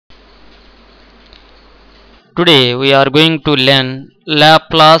Today we are going to learn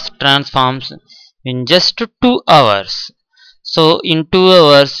Laplace transforms in just 2 hours. So in 2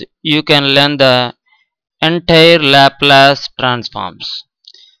 hours you can learn the entire Laplace transforms.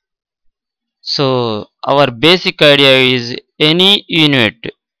 So our basic idea is any unit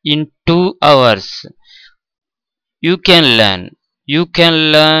in 2 hours you can learn. You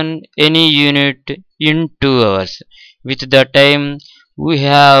can learn any unit in 2 hours. With the time we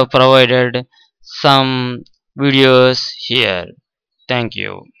have provided some videos here. Thank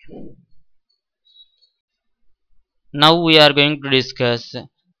you. Now we are going to discuss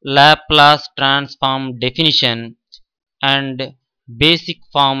Laplace transform definition and basic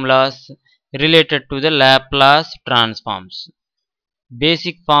formulas related to the Laplace transforms.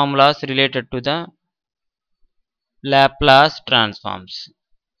 Basic formulas related to the Laplace transforms.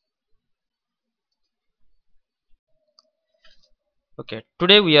 Okay,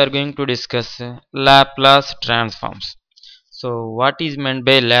 today we are going to discuss Laplace transforms. So, what is meant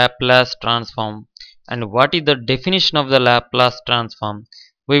by Laplace transform and what is the definition of the Laplace transform?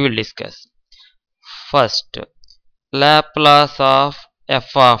 We will discuss. First, Laplace of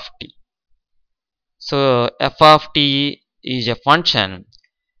f of t. So, f of t is a function.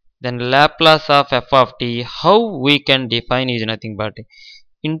 Then Laplace of f of t, how we can define is nothing but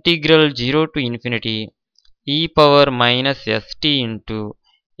integral 0 to infinity e power minus st into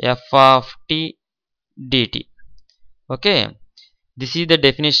f of t dt. Okay, this is the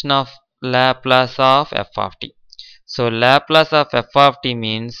definition of Laplace of f of t. So Laplace of f of t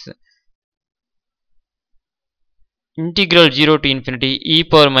means integral 0 to infinity e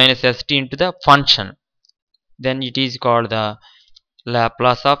power minus st into the function. Then it is called the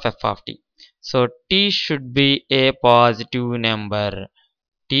Laplace of f of t. So t should be a positive number.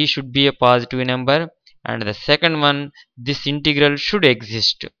 T should be a positive number, and the second one, this integral should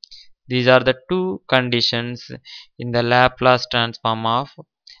exist. These are the two conditions in the Laplace transform of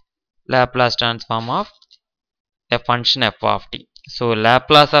a function f of t. So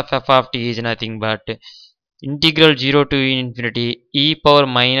Laplace of f of t is nothing but integral 0 to infinity e power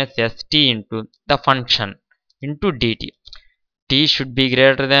minus st into the function into dt. T should be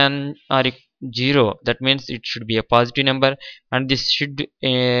greater than or 0, that means it should be a positive number, and this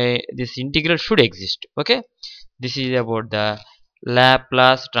integral should exist. Okay, this is about the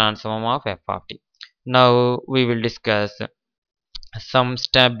Laplace transform of f of t. Now we will discuss some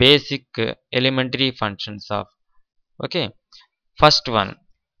basic elementary functions of. Okay, first one,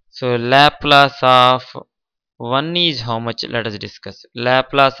 so Laplace of 1 is how much? Let us discuss.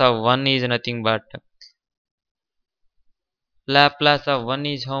 Laplace of 1 is nothing but Laplace of 1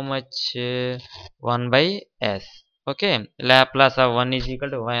 is how much? 1 by s. Okay, Laplace of 1 is equal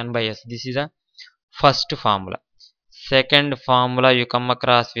to 1 by s. This is the first formula. Second formula you come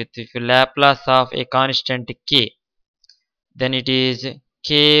across with, if Laplace of a constant k, then it is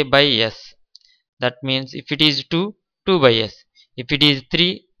k by s. That means if it is 2, 2 by s. If it is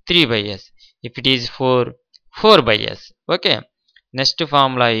 3, 3 by s. If it is 4, 4 by s. Okay, next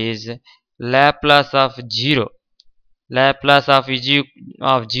formula is Laplace of 0. Laplace of 0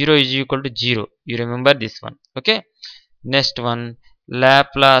 is equal to 0. You remember this one. Okay, next one,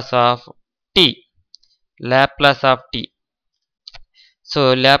 Laplace of t. Laplace of t.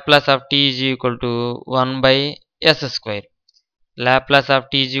 So Laplace of t is equal to 1 by s square. Laplace of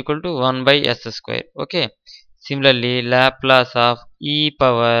t is equal to 1 by s square. Okay, similarly Laplace of e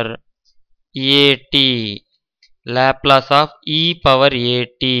power at. Laplace of e power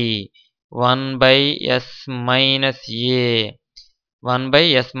at, 1 by s minus a. 1 by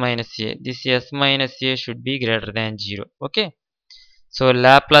s minus a. This s minus a should be greater than 0. Okay, so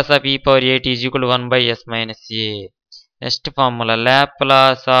Laplace of e power at is equal to 1 by s minus a. Next formula,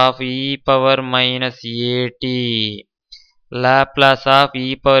 Laplace of e power minus at. Laplace of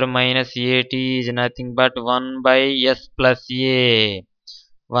e power minus at is nothing but 1 by s plus a.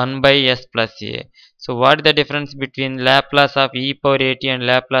 1 by s plus a. So what is the difference between Laplace of e power at and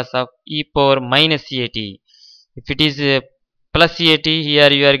Laplace of e power minus at? If it is plus at, here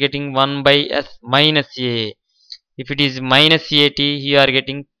you are getting 1 by s minus a. If it is minus at, you are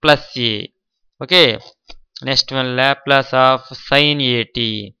getting plus a. Okay, next one, Laplace of sin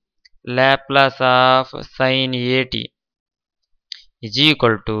at. Laplace of sin at is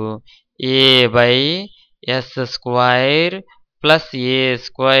equal to a by s square plus a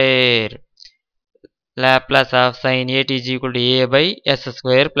square. Laplace of sin at is equal to a by s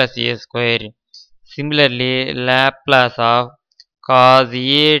square plus a square. Similarly, Laplace of cos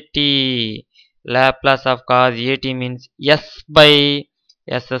at. Laplace of cos at means s by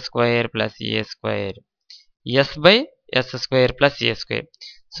s square plus a square. S by s square plus a square.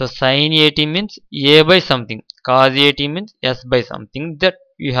 So sin 80 means a by something, cos 80 means s by something. That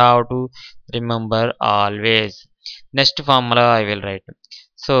you have to remember always. Next formula I will write.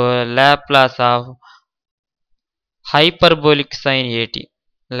 So Laplace of hyperbolic sin 80.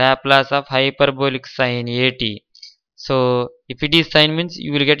 Laplace of hyperbolic sin 80. So if it is sine means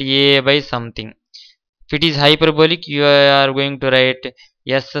you will get a by something. If it is hyperbolic, you are going to write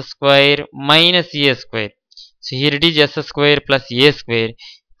s square minus a square. So here it is s square plus a square.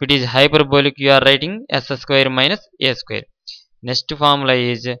 If it is hyperbolic, you are writing s square minus a square. Next formula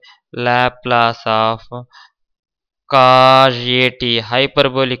is Laplace of cos 80,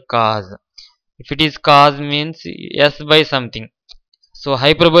 hyperbolic cos. If it is cos means s by something. So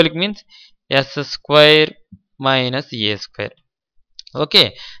hyperbolic means s square minus a square.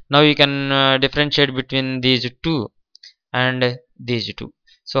 Okay, now you can differentiate between these two and these two.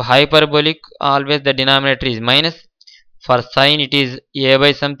 So hyperbolic, always the denominator is minus. For sine it is a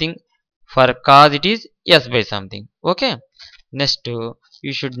by something. For cos it is s by something. Okay. Next,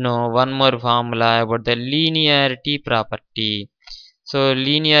 you should know one more formula about the linearity property. So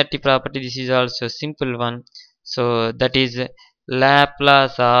linearity property, this is also simple one. So that is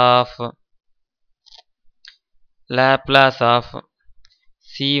Laplace of Laplace of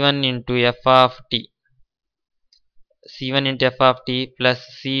c1 into f of t, c1 into f of t plus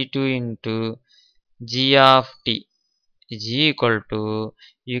c2 into g of t is equal to,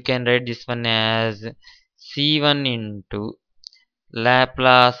 you can write this one as c1 into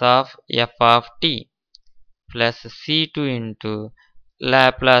Laplace of f of t plus c2 into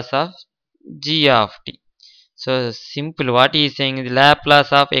Laplace of g of t. So simple, what he is saying is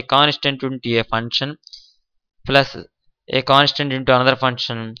Laplace of a constant into a function plus a constant into another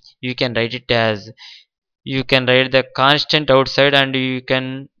function. You can write it as, you can write the constant outside and you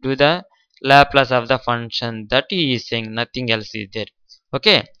can do the Laplace of the function. That he is saying, nothing else is there.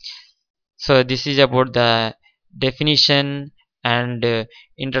 Okay, so this is about the definition and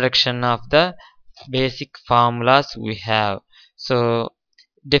introduction of the basic formulas we have. So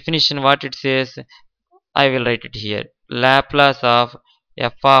definition, what it says, I will write it here. Laplace of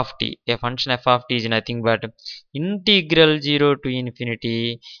f of t, a function f of t is nothing but integral 0 to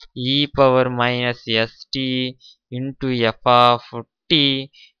infinity e power minus st into f of t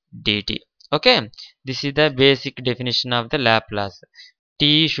dt. Okay, this is the basic definition of the Laplace.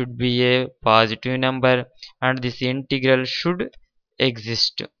 T should be a positive number and this integral should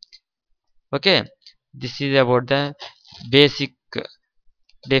exist. Okay, this is about the basic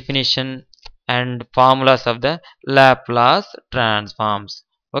definition and formulas of the Laplace transforms.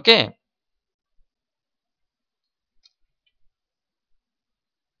 Okay,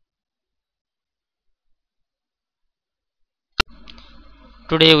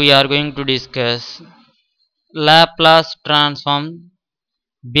 today we are going to discuss Laplace transform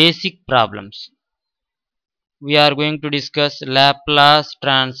basic problems. We are going to discuss Laplace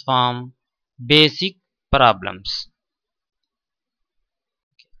transform basic problems.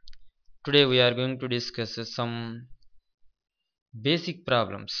 Today we are going to discuss some basic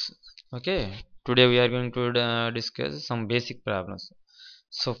problems. Okay, today we are going to discuss some basic problems.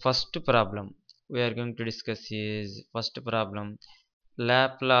 So first problem we are going to discuss is, first problem,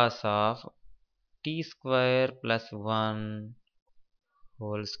 Laplace of t square plus 1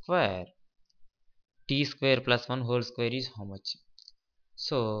 whole square. T square plus 1 whole square is how much?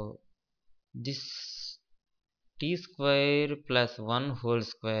 So this t square plus 1 whole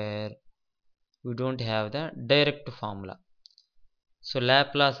square, we don't have the direct formula. So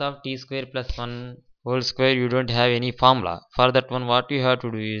Laplace of t square plus 1 whole square, you don't have any formula. For that one, what you have to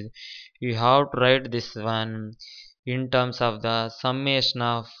do is, you have to write this one in terms of the summation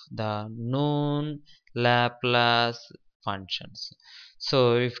of the known Laplace functions.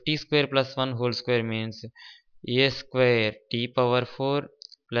 So if t square plus 1 whole square means a square t power 4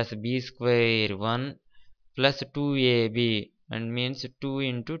 plus b square 1 plus 2ab, and means 2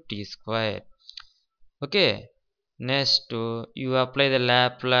 into t square. Okay, next you apply the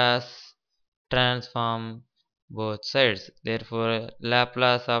Laplace transform both sides. Therefore,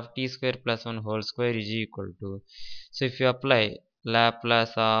 Laplace of t square plus 1 whole square is equal to, so if you apply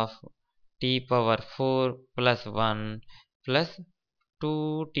Laplace of t power 4 plus 1 plus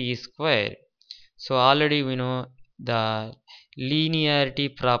 2t square. So already we know the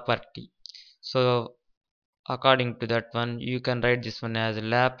linearity property. So according to that one, you can write this one as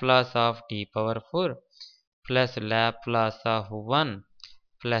Laplace of t power 4 plus Laplace of 1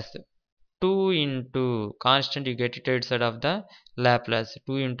 plus 2 into constant, you get it outside of the Laplace,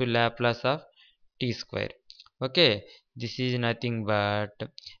 2 into Laplace of t square. Okay, this is nothing but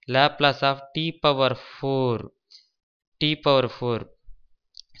Laplace of t power 4, t power 4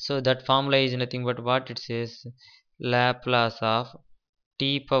 So that formula is nothing but what it says, Laplace of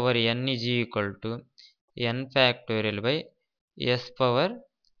t power n is equal to n factorial by s power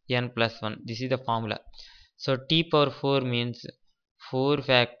n plus 1. This is the formula. So t power 4 means 4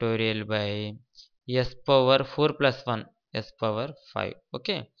 factorial by s power 4 plus 1, s power 5.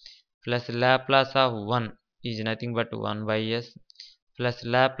 Okay, plus Laplace of 1 is nothing but 1 by s, plus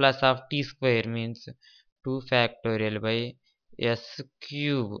Laplace of t square means 2 factorial by s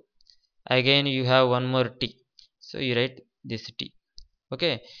cube. Again you have one more t, so you write this t.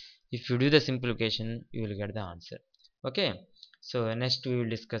 Okay, if you do the simplification you will get the answer. Okay, so next we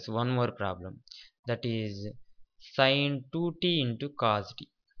will discuss one more problem, that is sin 2t into cos t.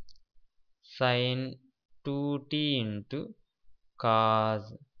 Sin 2t into cos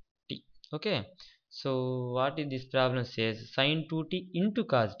t. Okay, so what is this problem says, sin 2t into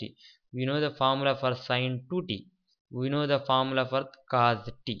cos t. We know the formula for sin 2t, we know the formula for cos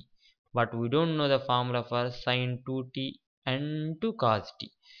t, but we don't know the formula for sin 2t into cos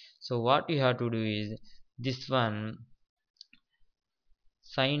t. So what you have to do is this one,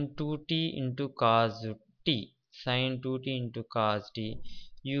 sin 2t into cos t, sin 2t into cos t.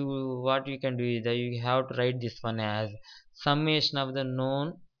 You, what you can do is that you have to write this one as summation of the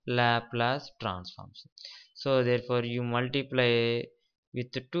known Laplace transforms. So therefore you multiply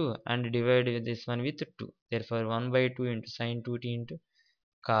with 2 and divide with this one with 2, therefore 1 by 2 into sin 2t into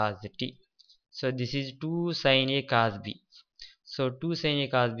cos t. So this is 2 sin a cos b. So 2 sin a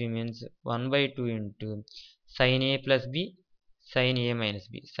cos b means 1 by 2 into sin a plus b, sin a minus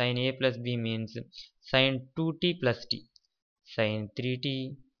b. Sin a plus b means sin 2t plus t, sin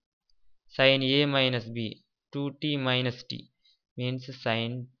 3t. Sin a minus b, 2t minus t means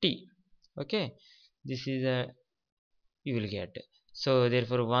sin t. Okay, this is a, you will get. So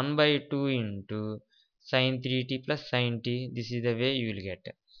therefore 1 by 2 into sin 3t plus sin t, this is the way you will get.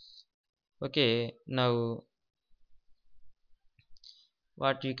 Okay, now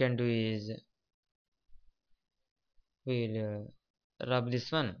what you can do is we'll rub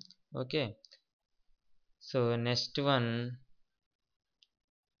this one. Okay, so next one,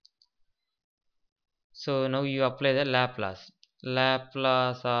 so now you apply the Laplace.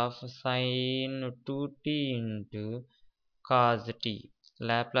 Laplace of sin 2t into cos t.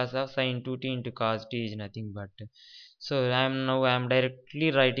 Laplace of sin 2t into cos t is nothing but, so I am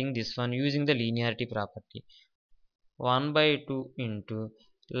directly writing this one using the linearity property. 1 by 2 into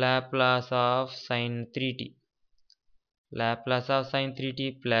Laplace of sin 3t, Laplace of sin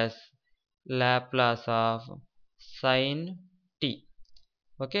 3t plus Laplace of sin t.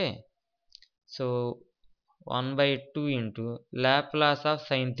 Okay, so 1 by 2 into Laplace of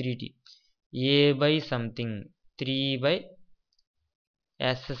sin 3t, a by something 3 by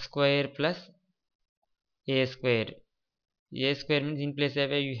s square plus a square. A square means in place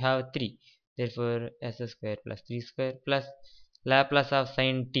of a you have 3, therefore s square plus 3 square plus Laplace of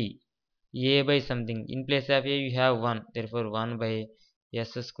sin t, a by something, in place of a you have 1, therefore 1 by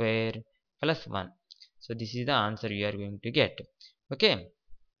s square plus 1. So this is the answer you are going to get. Okay,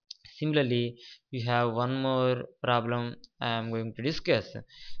 similarly you have one more problem I am going to discuss,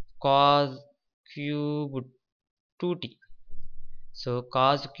 cos cube 2t. So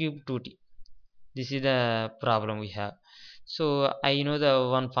cos cube 2t, this is the problem we have. So I know the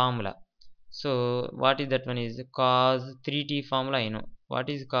one formula. So what is that one is cos 3t formula. I know what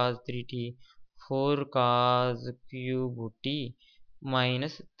is cos 3t, 4 cos cube t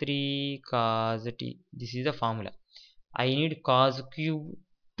minus 3 cos t. This is the formula. I need cos cube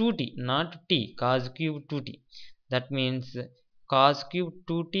 2t, not t, cos cube 2t. That means cos cube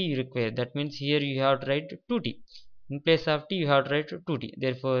 2t you require, that means here you have to write 2t, in place of t you have to write 2t,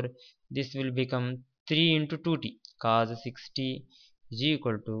 therefore this will become 3 into 2t, cos 6t is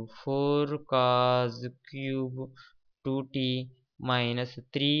equal to 4 cos cube 2t minus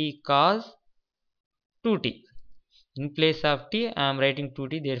 3 cos 2t. In place of t I am writing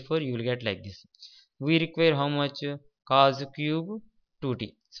 2t, therefore you will get like this. We require how much, cos cube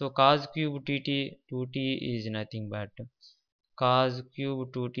 2t. So cos cube 2t is nothing but, cos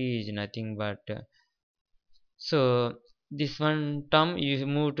cube 2t is nothing but, so this one term you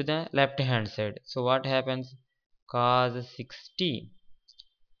move to the left hand side, so what happens, cos 6t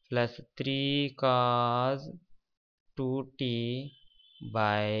plus 3 cos 2t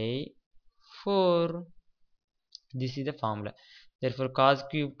by 4. This is the formula. Therefore cos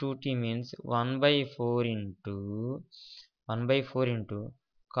cube 2t means 1 by 4 into 1 by 4 into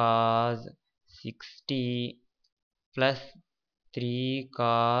cos 6t plus 3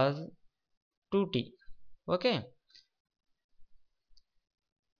 cos 2t. Okay,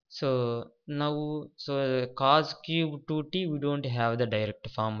 So now, so cos cube 2t, we don't have the direct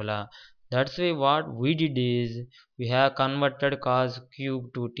formula. That's why what we did is we have converted cos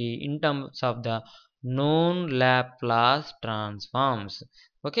cube 2t in terms of the known Laplace transforms.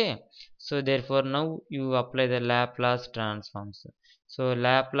 Okay, so therefore now you apply the Laplace transforms. So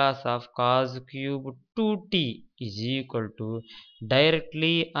Laplace of cos cube 2t is equal to,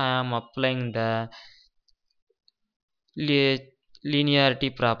 directly I am applying the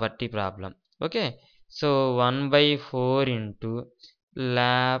linearity property problem. Okay, so 1 by 4 into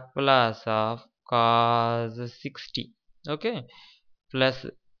Laplace of cos 60, okay, plus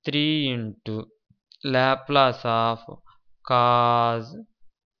 3 into Laplace of cos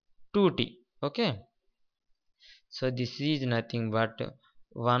 2t. Okay, so this is nothing but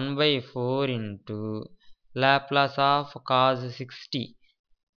 1 by 4 into Laplace of cos 60.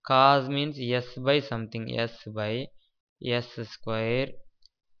 Cos means s by something, s by s square,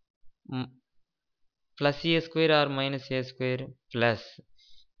 plus a square or minus a square, plus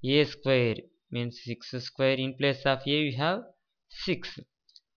a square means 6 square, in place of a you have 6,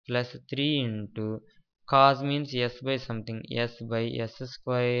 plus 3 into cos means s by something, s by s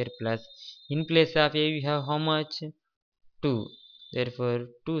square, plus in place of a you have how much, 2, therefore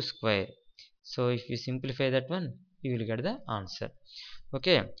 2 square. So if you simplify that one, you will get the answer.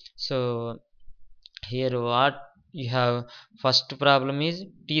 Okay, so here what you have, first problem is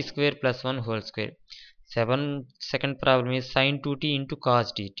t square plus 1 whole square. Second problem is sin 2t into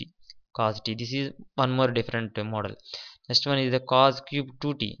cos dt. Cos t, this is one more different model. Next one is the cos cube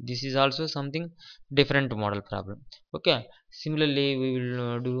 2t. This is also something different model problem. Okay, similarly we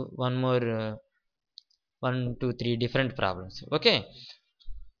will do one more 1 2 3 different problems. Okay,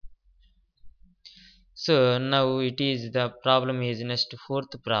 so now it is the problem is next,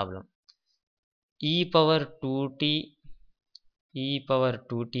 fourth problem. e power 2t, e power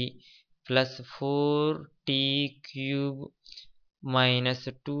 2t plus 4t cube minus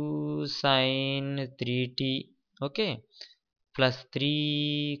 2 sin 3t, okay, plus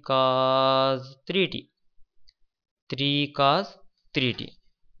 3 cos 3t, 3 cos 3t.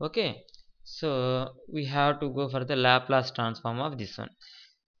 Okay, so we have to go for the Laplace transform of this one.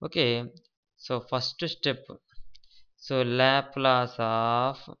 Okay, so first step, so Laplace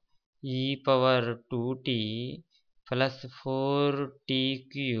of e power 2t plus 4t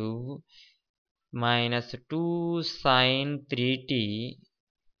cube minus 2 sin 3t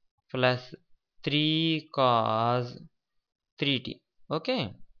plus 3 cos 3t.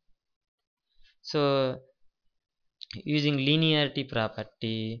 Okay, so using linearity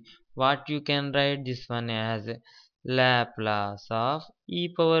property, what you can write this one as Laplace of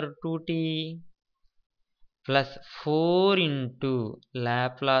e power 2t plus 4 into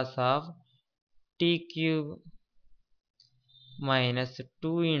Laplace of t cube minus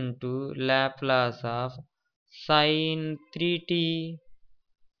 2 into Laplace of sin 3t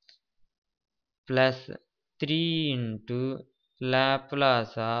plus 3 into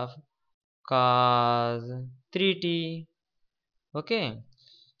Laplace of cos 3t. Okay,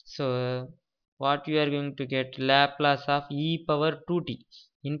 so what you are going to get, Laplace of e power 2t,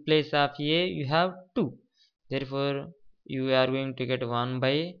 in place of a you have 2, therefore you are going to get 1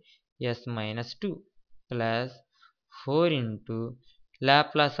 by s minus 2 plus 4 into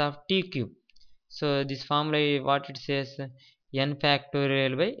Laplace of t cube. So this formula what it says, n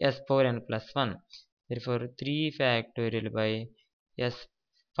factorial by s power n plus 1, therefore 3 factorial by s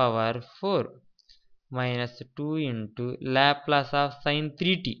power 4 minus 2 into Laplace of sin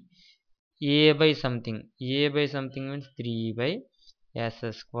 3t, a by something, a by something means 3 by s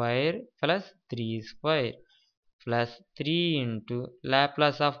square plus 3 square, plus 3 into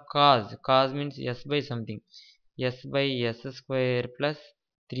Laplace of cos, cos means s by something, s by s square plus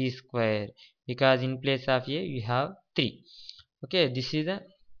 3 square, because in place of a you have 3. Okay, this is the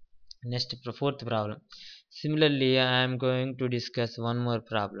next fourth problem. Similarly I am going to discuss one more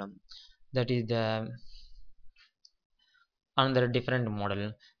problem, that is the another different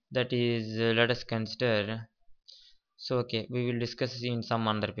model, that is let us consider. So okay, we will discuss in some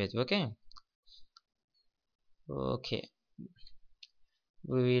other page. Okay, okay,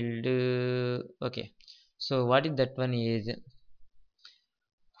 we will do. Okay, so what is that one is,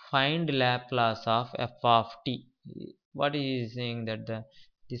 find Laplace of f of t. What is saying that the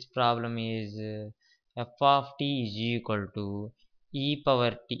this problem is f of t is equal to e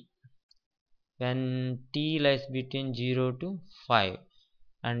power t when t lies between 0 to 5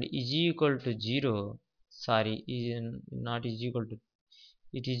 and is equal to 0, sorry, is not is equal to,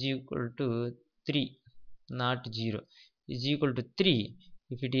 it is equal to 3, not 0, is equal to 3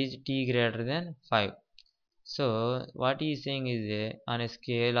 if it is t greater than 5. So what he is saying is on a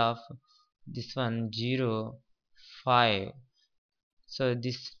scale of this one 0 5, so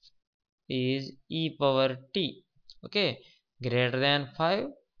this is e power t. Okay, greater than 5,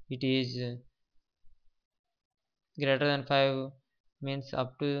 it is greater than 5 means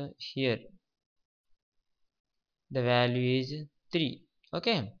up to here the value is 3.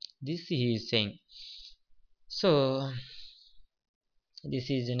 Okay, this he is saying. So this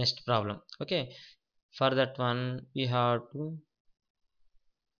is the next problem. Okay, for that one we have to,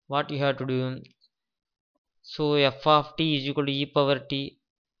 what you have to do, so f of t is equal to e power t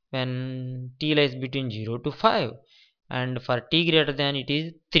when t lies between 0 to 5, and for t greater than it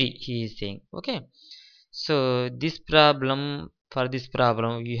is 3, he is saying. Okay, so this problem, for this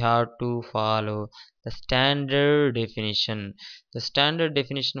problem we have to follow the standard definition. The standard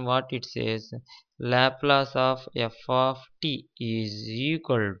definition, what it says, Laplace of f of t is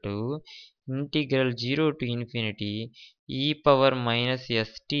equal to integral 0 to infinity e power minus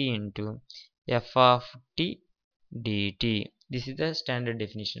st into f of t dt. This is the standard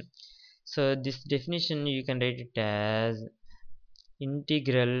definition. So this definition you can write it as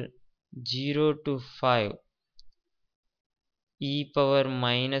integral 0 to 5 e power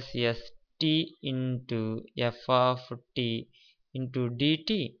minus st into f of t into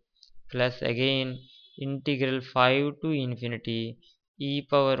dt, plus again integral 5 to infinity e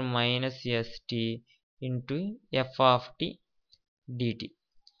power minus st into f of t dt.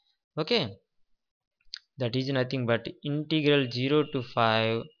 Okay, that is nothing but integral 0 to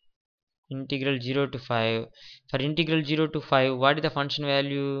 5, integral 0 to 5. For integral 0 to 5, what is the function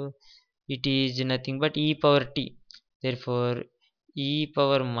value? It is nothing but e power t. Therefore e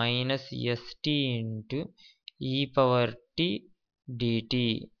power minus st into e power t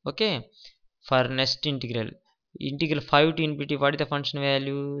dt. Okay, for next integral, integral 5 to infinity, what is the function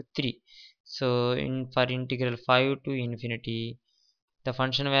value? 3. So in for integral 5 to infinity, the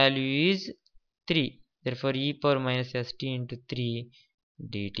function value is 3. Therefore e power minus st into 3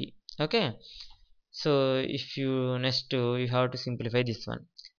 dt. Okay, so if you next you have to simplify this one,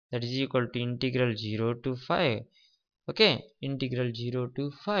 that is equal to integral 0 to 5. Okay, integral 0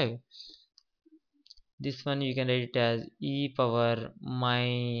 to 5, this one you can write it as e power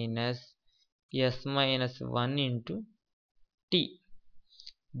minus s minus 1 into t.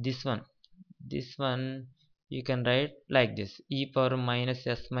 This one you can write like this, e power minus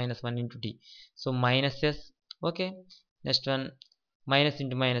s minus 1 into t. So minus s. Okay, next one minus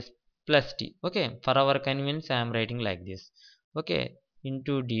into minus plus t. Okay, for our convenience I am writing like this. Okay,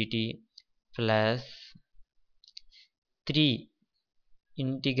 into dt plus 3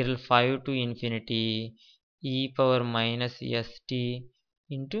 integral 5 to infinity e power minus st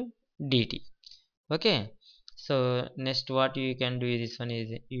into dt. Okay, so next what you can do is, this one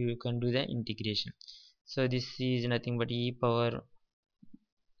is you can do the integration. So this is nothing but e power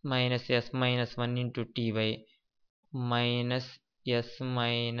minus s minus 1 into t by minus s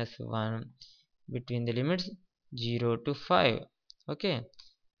minus 1 between the limits 0 to 5. Okay,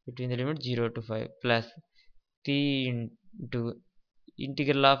 between the limit 0 to 5 plus 3 into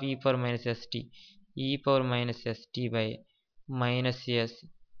integral of e power minus st, e power minus st by minus s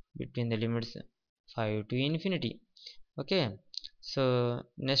between the limits 5 to infinity. Okay, so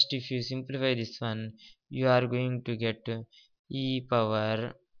next if you simplify this one, you are going to get e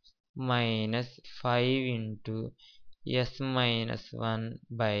power minus 5 into s minus 1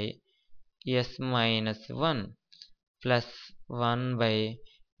 by s minus 1 plus 1 by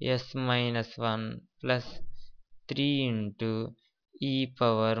s minus 1 plus 3 into e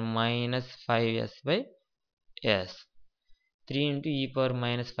power minus 5s by s. 3 into e power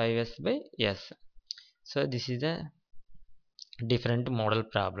minus 5s by s. So this is the different model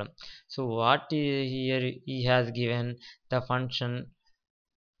problem. So what here he has given the function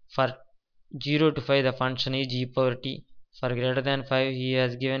for 0 to 5, the function is e power t. For greater than 5 he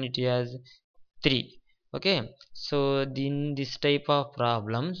has given it as 3. Okay, so in this type of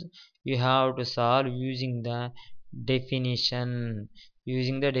problems you have to solve using the definition,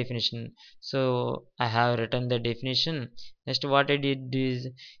 so I have written the definition. Next what I did is,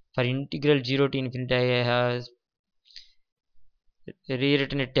 for integral 0 to infinity I have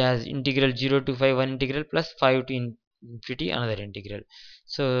rewritten it as integral 0 to 5 one integral plus 5 to infinity another integral.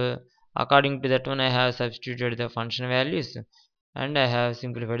 So according to that one I have substituted the function values and I have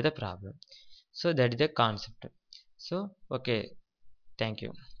simplified the problem. So that is the concept. So okay, thank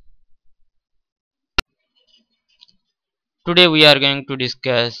you. Today we are going to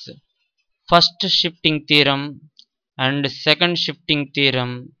discuss first shifting theorem and second shifting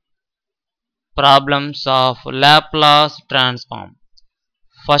theorem problems of Laplace transform.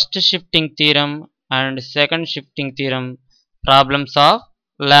 First shifting theorem and second shifting theorem, problems of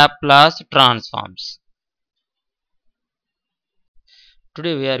Laplace transforms.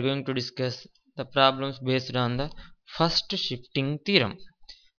 Today we are going to discuss the problems based on the first shifting theorem.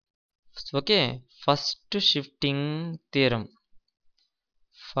 Okay, first shifting theorem.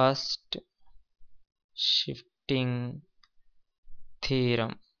 First shifting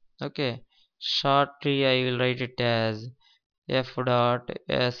theorem. Okay, shortly I will write it as f dot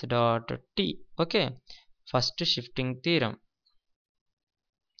s dot t. Okay, first shifting theorem.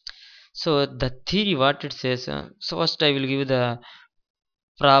 So the theory what it says. So first I will give the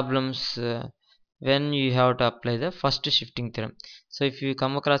problems when you have to apply the first shifting theorem. So if you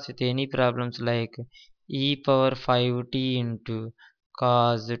come across with any problems like e power 5t into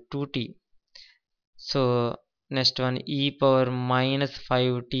cos 2t, so next one e power minus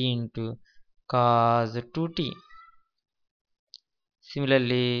 5t into cos 2t.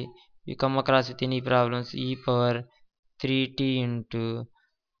 Similarly, you come across with any problems e power 3t into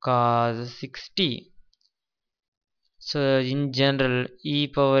cos 6t. So in general, e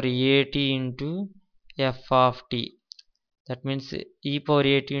power 80 into f of t. That means e power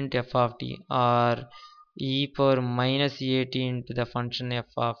 80 into f of t or e power minus 80 into the function f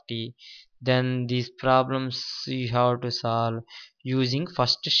of t. Then these problems you have to solve using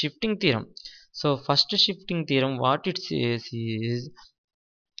first shifting theorem. So first shifting theorem what it says is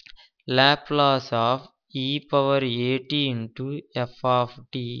Laplace of e power 80 into f of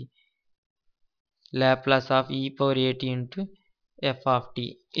t, Laplace of e power 80 into f of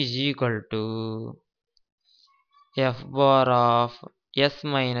t is equal to f bar of s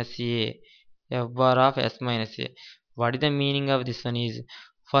minus a, f bar of s minus a. What is the meaning of this one is,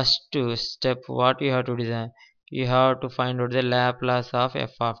 first step what you have to do is you have to find out the Laplace of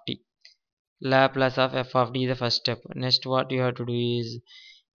f of t. Laplace of f of t is the first step. Next what you have to do is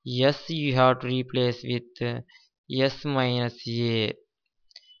s you have to replace with s minus a.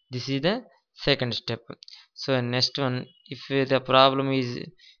 This is the second step. So next one, if the problem is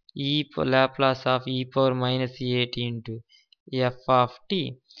Laplace of e power minus 80 into f of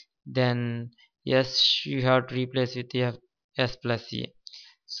t, then s you have to replace with s plus a.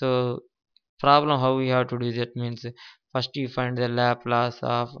 So problem how we have to do that means first you find the Laplace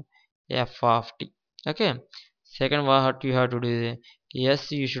of f of t. Okay, second what you have to do is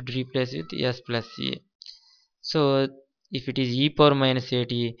s you should replace with s plus a. So if it is e power minus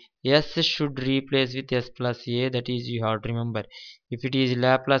 80, s should replace with s plus a, that is you have to remember. If it is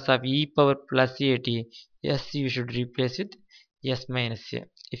Laplace of e power plus 80, s you should replace with s minus a.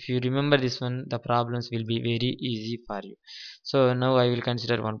 If you remember this one, the problems will be very easy for you. So now I will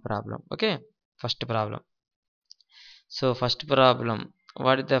consider one problem. Okay, first problem. So first problem,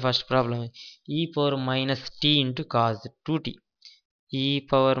 what is the first problem? E power minus t into cos 2t, e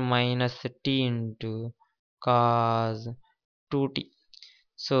power minus t into cos 2t.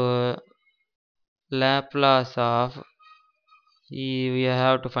 So Laplace of we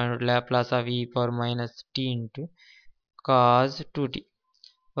have to find out Laplace of e power minus t into cos 2t.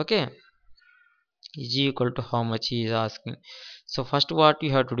 Okay, is equal to how much he is asking. So first what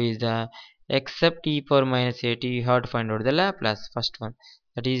you have to do is the except e power minus 80 you have to find out the Laplace. First one,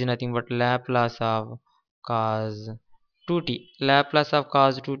 that is nothing but Laplace of cos 2t. Laplace of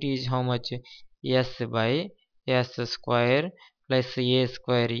cos 2t is how much? S by s square plus a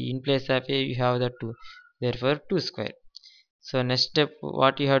square. In place of a you have the 2, therefore 2 square. So next step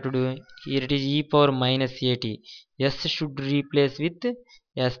what you have to do, here it is e power minus 80, s should replace with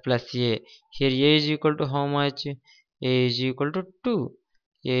s plus a. Here a is equal to how much? A is equal to 2,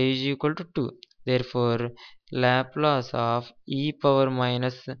 a is equal to 2. Therefore Laplace of e power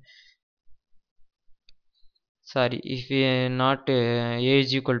minus, sorry, if not a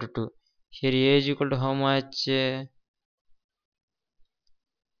is equal to 2, here a is equal to how much?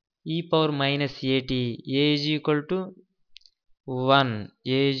 E power minus 80, a is equal to 1,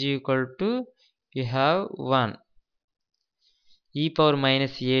 a is equal to, we have 1, e power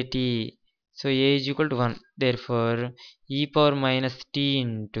minus 80, so a is equal to 1, therefore e power minus t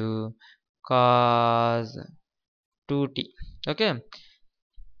into cos 2t. Okay,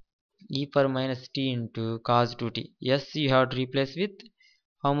 e power minus t into cos 2t. Yes, you have to replace with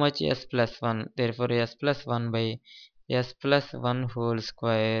how much? S plus 1, therefore s plus 1 by s plus 1 whole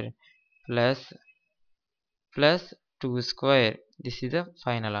square plus 2 square. This is the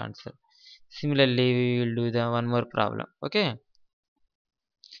final answer. Similarly we will do the one more problem. Okay,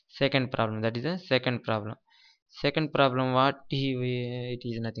 second problem, that is the second problem. Second problem what it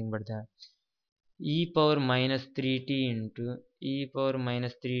is nothing but the e power minus 3t into e power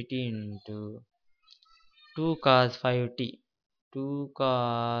minus 3t into 2 cos 5t, 2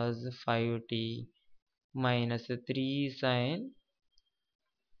 cos 5t minus 3 sine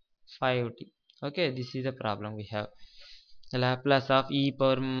 5t. Okay, this is the problem we have. The Laplace of e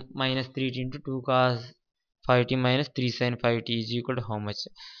power minus 3t into 2 cos 5t minus 3 sin 5t is equal to how much?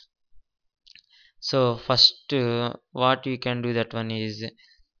 So first what we can do, that one is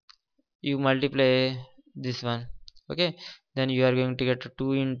you multiply this one. Okay, then you are going to get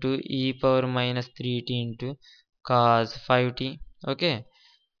 2 into e power minus 3t into cos 5t. Okay,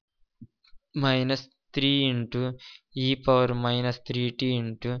 minus 3 into e power minus 3t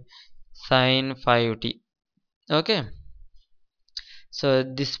into sin 5t. Okay, so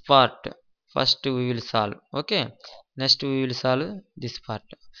this part first we will solve. Okay, next we will solve this part.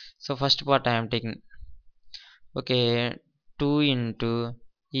 So first part I am taking. Okay, 2 into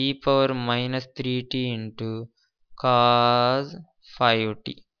e power minus 3t into cos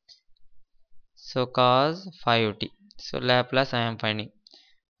 5t. So cos 5t. So Laplace I am finding.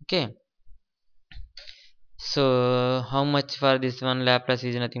 Okay, so how much for this one? Laplace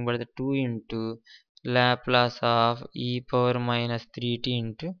is nothing but the 2 into Laplace of e power minus 3t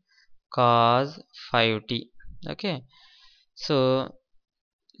into cos 5t. Okay, so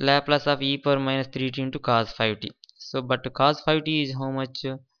Laplace of e power minus 3t into cos 5t. So but cos 5t is how much?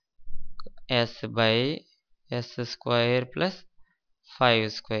 S by s square plus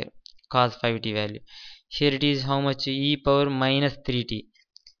 5 square, cos 5t value. Here it is how much? E power minus 3t.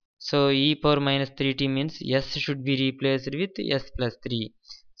 So e power minus 3t means s should be replaced with s plus 3.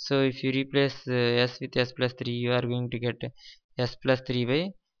 So if you replace s with s plus 3, you are going to get s plus 3 by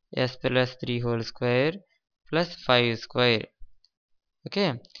s plus 3 whole square plus 5 square.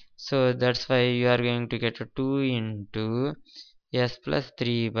 Okay, so that's why you are going to get 2 into s plus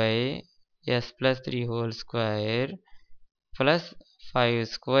 3 by s plus 3 whole square plus 5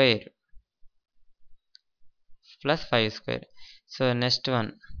 square plus 5 square. So next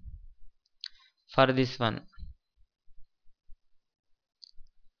one, for this one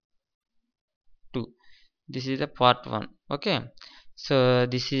 2, this is the part 1. Okay, so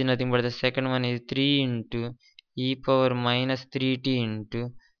this is nothing but the second one is 3 into e power minus 3t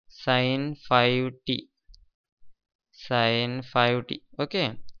into sin 5t, sin 5t.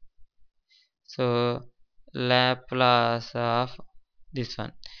 Okay, so Laplace of this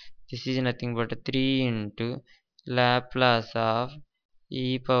one, this is nothing but 3 into Laplace of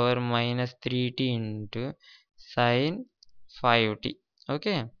e power minus 3t into sin 5t.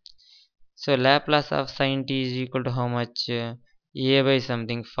 Okay, so Laplace of sin t is equal to how much? A by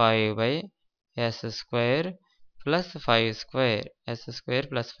something 5 by s square plus 5 square, s square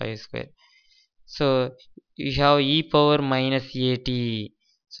plus 5 square. So you have e power minus at.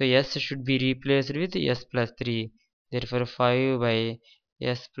 So s should be replaced with s plus 3. Therefore 5 by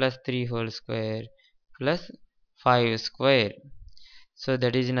s plus 3 whole square plus 5 square. So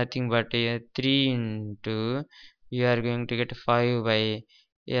that is nothing but 3 into, you are going to get 5 by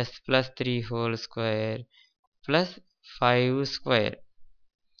s plus 3 whole square plus 5 square.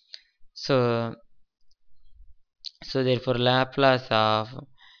 So therefore Laplace of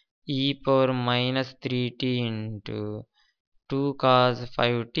e power minus 3t into 2 cos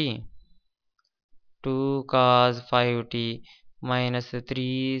 5t, 2 cos 5t minus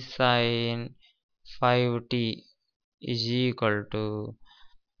 3 sin 5t is equal to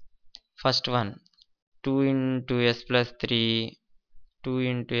first one 2 into s plus 3, 2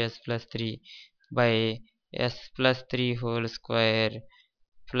 into s plus 3 by s plus 3 whole square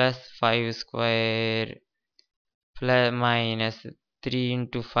plus 5 square plus minus 3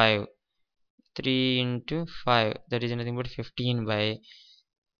 into 5, 3 into 5, that is nothing but 15 by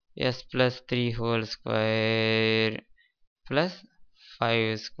s plus 3 whole square plus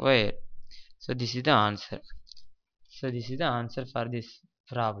 5 square. So this is the answer. So this is the answer for this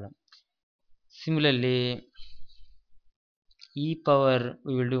problem. Similarly, e power,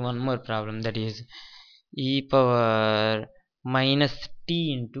 we will do one more problem, that is e power minus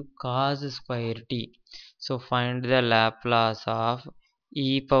t into cos square t. So find the Laplace of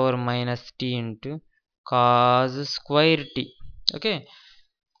e power minus t into cos square t. Okay,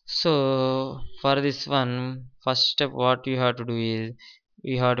 so for this one, first step what you have to do is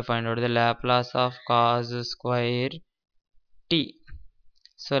we have to find out the Laplace of cos square t.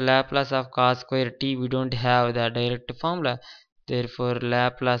 So Laplace of cos square t, we don't have the direct formula. Therefore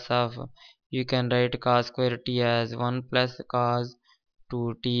Laplace of, you can write cos square t as 1 plus cos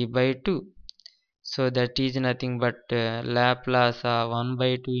 2t by 2. So that is nothing but Laplace of 1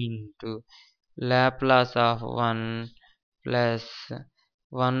 by 2 into Laplace of 1 plus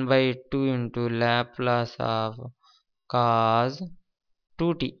 1 by 2 into Laplace of cos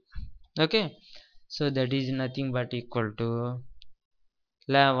 2t. Okay, so that is nothing but equal to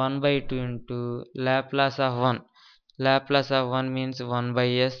 1 by 2 into Laplace of 1. Laplace of 1 means 1 by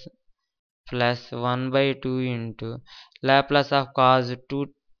s plus 1 by 2 into Laplace of cos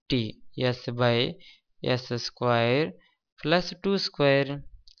 2t s by s square plus 2 square.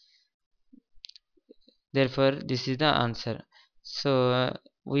 Therefore this is the answer. So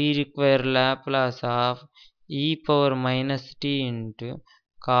we require Laplace of e power minus t into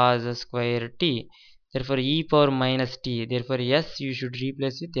cos square t. Therefore e power minus t, therefore s you should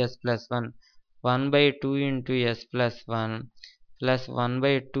replace with s plus 1. 1 by 2 into s plus 1 plus 1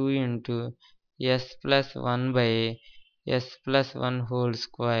 by 2 into s plus 1 by s plus 1 whole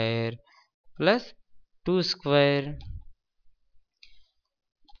square plus 2 square.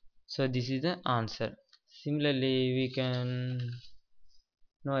 So this is the answer. Similarly, we can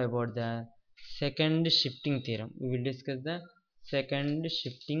know about the second shifting theorem. We will discuss the second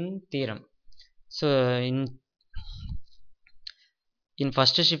shifting theorem. So in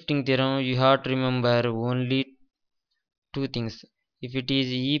first shifting theorem, you have to remember only two things. If it is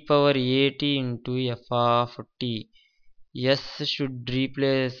e power at into f of t, s should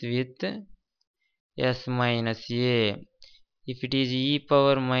replace with s minus a. If it is e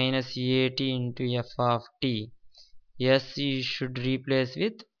power minus at into f of t, s you should replace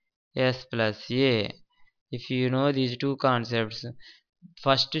with s plus a. If you know these two concepts,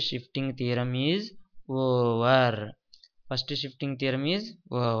 first shifting theorem is over. First shifting theorem is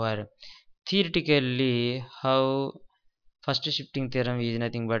over. Theoretically, how first shifting theorem is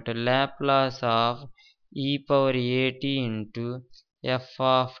nothing but Laplace of e power at into f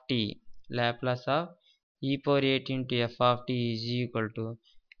of t. Laplace of e power at into f of t is equal to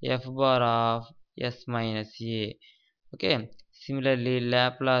f bar of s minus a. Okay. Similarly,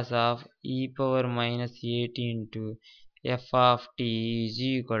 Laplace of e power minus at into f of t is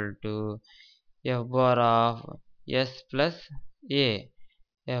equal to f bar of s plus a.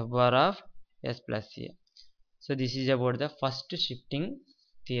 F bar of s plus a. So this is about the first shifting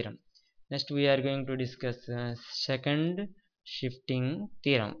theorem. Next we are going to discuss second shifting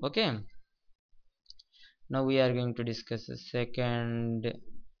theorem. Okay, now we are going to discuss the second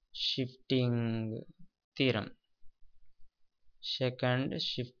shifting theorem. Second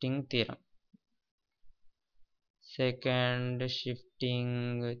shifting theorem. Second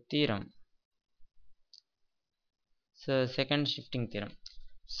shifting theorem. So second shifting theorem.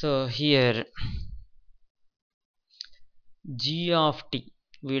 So here g of t,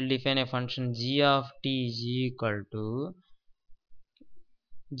 we will define a function g of t is equal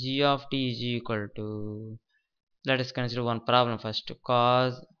to let us consider one problem first.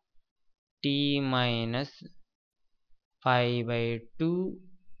 Cos t minus pi by 2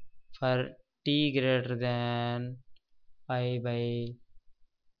 for t greater than pi by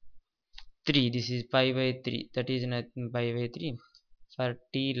 3. This is pi by 3, that is nothing pi by 3. For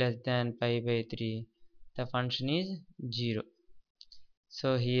t less than pi by 3, the function is 0.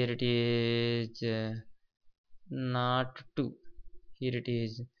 So here it is not 2, here it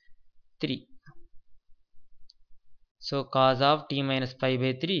is 3. So cos of t minus pi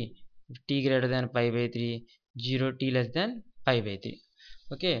by 3, if t greater than pi by 3, 0 t less than pi by 3.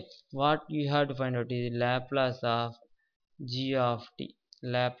 Okay, what you have to find out is Laplace of g of t.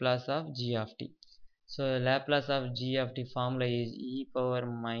 Laplace of g of t. So Laplace of g of t formula is e power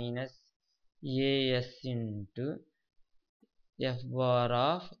minus as into f bar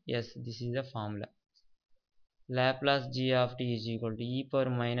of s. This is the formula. Laplace g of t is equal to e power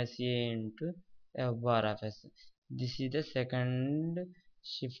minus a into f bar of s. This is the second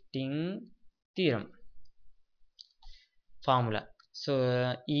shifting theorem formula.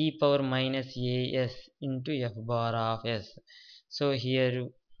 So e power minus as into f bar of s. So here,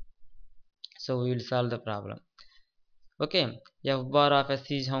 so we will solve the problem. Okay, f bar of s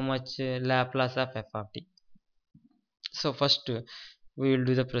is how much? Laplace of f of t. So first we will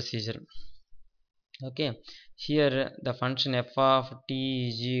do the procedure. Okay, here the function f of t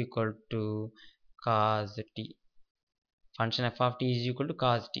is equal to cos t. Function f of t is equal to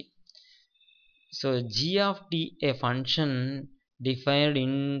cos t. So g of t, a function defined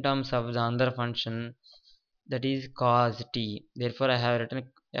in terms of the other function, that is cos t. Therefore I have written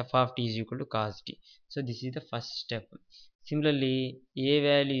f of t is equal to cos t. So this is the first step. Similarly, a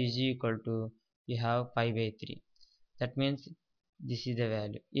value is equal to, you have pi by 3. That means this is the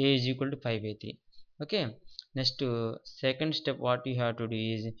value, a is equal to pi by 3. Okay, next second step, what you have to do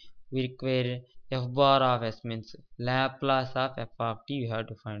is we require f bar of s, means Laplace of f of t you have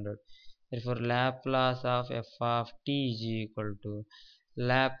to find out. Therefore Laplace of f of t is equal to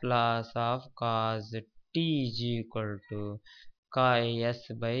Laplace of cos t is equal to chi s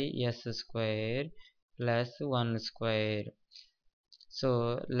by s square plus 1 square. So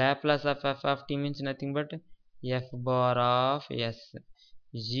Laplace of f of t means nothing but f bar of s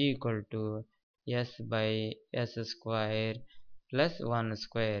is equal to s by s square plus 1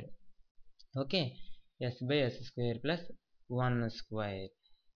 square. Okay, s by s square plus 1 square.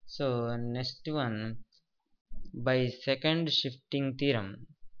 So next one, by second shifting theorem,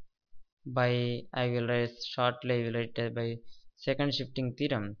 by I will write shortly, I will write by second shifting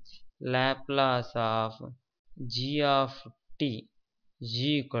theorem, Laplace of g of t is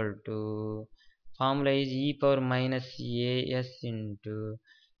equal to, formula is e power minus as into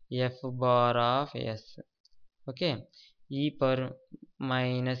f bar of s. Okay, e power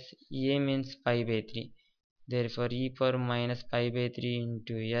minus a means pi by 3, therefore e power minus pi by 3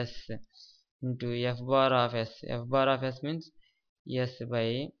 into s into f bar of s. F bar of s means s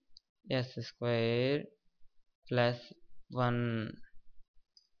by s square plus 1,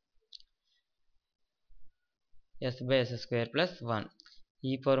 s by s square plus 1,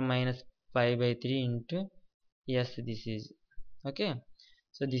 e power minus pi by 3 into s. This is okay.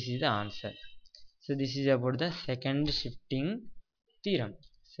 So this is the answer. So this is about the second shifting theorem.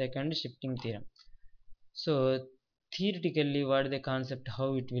 Second shifting theorem. So theoretically, what is the concept,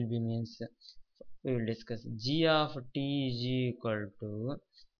 how it will be means, we will discuss. G of t is equal to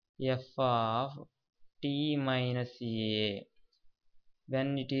f of t minus a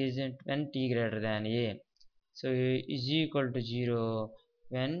when it is when t greater than a. So is equal to 0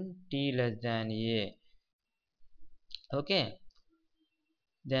 when t less than a. Okay,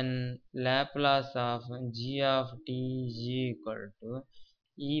 then Laplace of g of t is equal to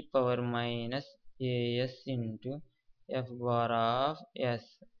e power minus as into f bar of s.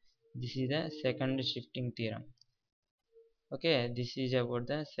 This is the second shifting theorem. Okay, this is about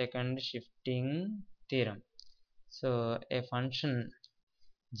the second shifting theorem. So a function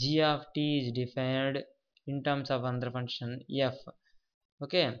g of t is defined in terms of another function f.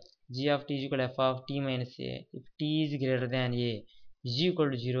 Okay, g of t is equal to f of t minus a if t is greater than a, is equal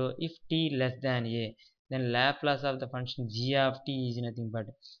to 0 if t less than a. Then Laplace of the function g of t is nothing but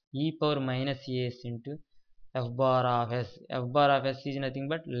e power minus as into f bar of s. F bar of s is nothing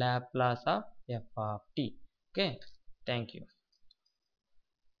but Laplace of f of t. Okay, thank you.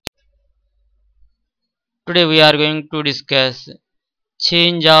 Today we are going to discuss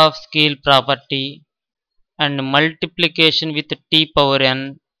change of scale property and multiplication with t power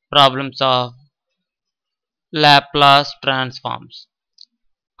n problems of Laplace transforms.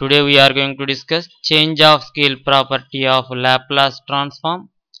 Today we are going to discuss change of scale property of Laplace transform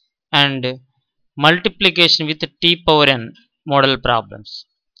and multiplication with t power n model problems.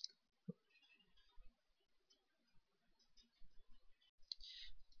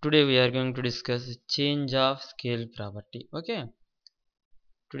 Today we are going to discuss change of scale property. Okay.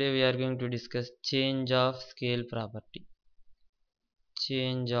 Today we are going to discuss change of scale property.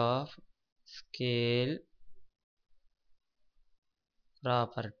 Change of scale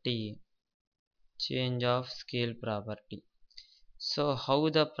property. Change of scale property. So how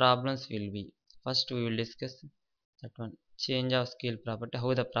the problems will be? First we will discuss that one. Change of scale property.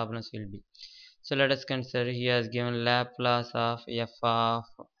 How the problems will be. So let us consider he has given Laplace of f of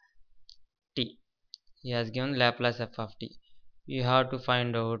t. He has given Laplace f of t. You have to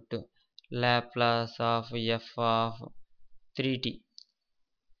find out Laplace of f of 3t.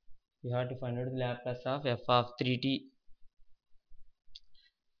 You have to find out the Laplace of f of 3t.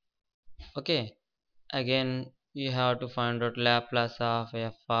 Okay. Again you have to find out Laplace of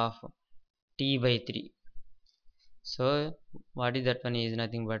f of t by 3. So what is that one is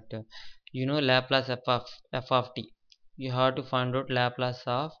nothing but Laplace f of t. You have to find out Laplace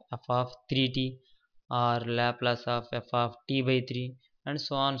of f of 3t or Laplace of f of t by 3 and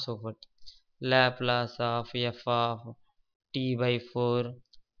so on and so forth. Laplace of f of t by 4.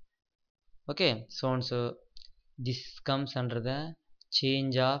 Okay, so and so. This comes under the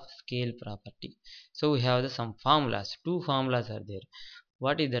change of scale property. So we have some formulas. Two formulas are there.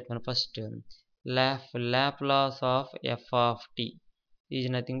 What is that one? First, Laplace of f of t is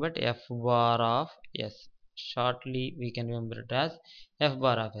nothing but f bar of s. Shortly we can remember it as f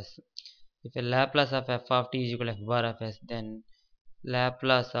bar of s. If a Laplace of f of t is equal to f bar of s, then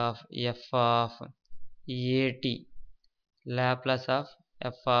Laplace of f of at, Laplace of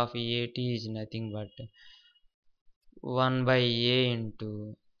f of at is nothing but 1 by a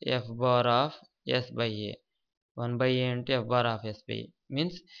into f bar of s by a. 1 by a into f bar of s by a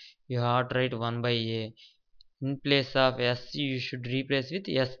means you have to write 1 by a. In place of s you should replace with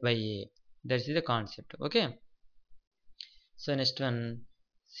s by a. That is the concept. Okay. So next one,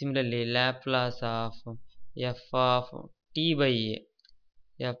 similarly Laplace of f of t by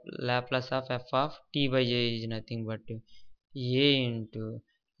a. Laplace of f of t by a is nothing but a into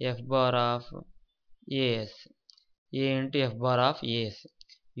f bar of as, a into f bar of as.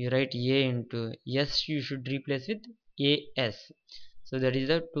 You write a into s, you should replace with as. So that is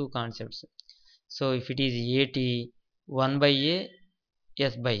the two concepts. So if it is at 1 by a,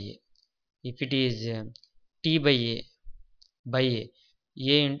 s by a. If it is t by a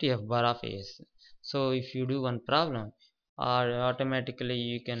into f bar of as. So if you do one problem, or automatically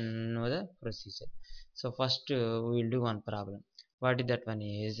you can know the procedure. So first we will do one problem. What is that one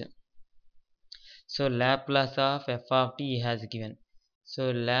is? So Laplace of f of t has given.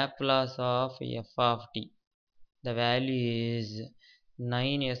 So Laplace of f of t, the value is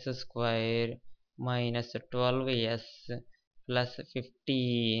 9s square minus 12s plus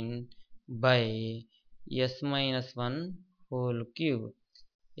 15 by s minus 1 whole cube,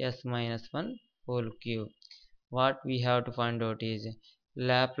 s minus 1 whole cube. What we have to find out is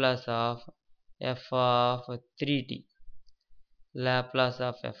Laplace of f of 3t. Laplace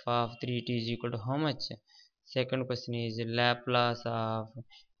of f of 3t is equal to how much? Second question is Laplace of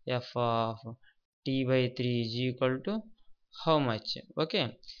f of t by 3 is equal to how much?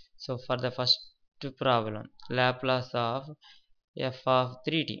 Okay, so for the first problem, Laplace of f of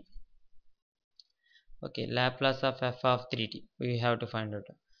 3t. Okay, Laplace of f of 3t we have to find out.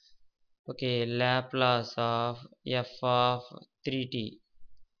 Okay, Laplace of f of 3t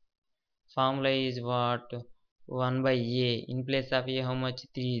formula is what? 1 by a. In place of a, how much?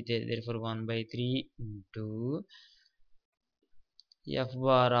 3 is there. Therefore 1 by 3 into f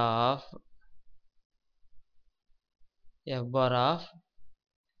bar of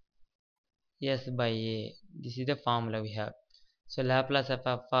s by a. This is the formula we have. So Laplace of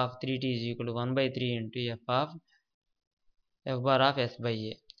f of 3t is equal to 1 by 3 into f bar of s by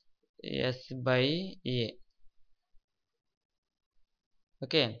a. S by a.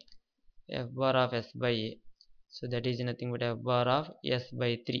 Okay, f bar of s by a. So that is nothing but f bar of s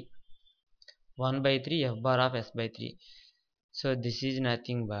by 3. 1 by 3 f bar of s by 3. So this is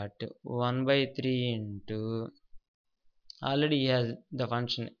nothing but 1 by 3 into, already he has the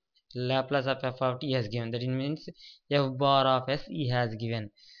function Laplace of f of t has given, that it means f bar of s he has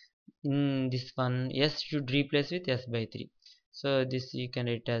given. In this one s should replace with s by 3. So this you can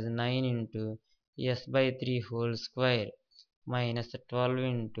write as 9 into s by 3 whole square minus 12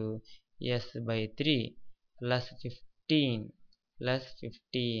 into s by 3 plus 15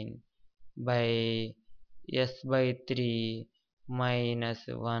 by s by 3 minus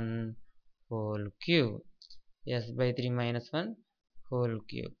 1 whole cube, s by 3 minus 1 whole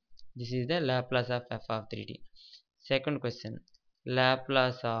cube. This is the Laplace of f of 3t. Second question,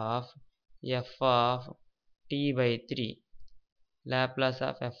 Laplace of f of t by 3. Laplace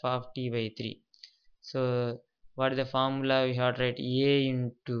of f of t by 3. So what is the formula? We have to write a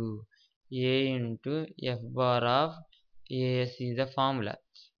into f bar of as is the formula.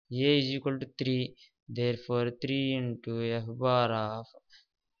 A is equal to 3, therefore 3 into f bar of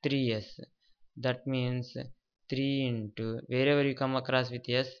 3s. That means 3 into, wherever you come across with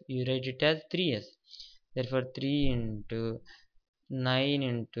s, you write it as 3s. Therefore 3 into 9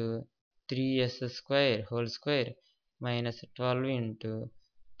 into 3s square whole square minus 12 into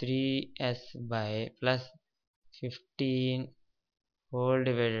 3s by plus 15 whole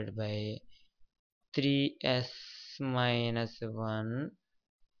divided by 3s minus 1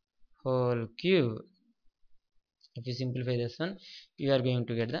 whole cube. If you simplify this one, you are going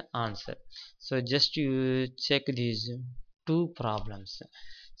to get the answer. So just you check these two problems.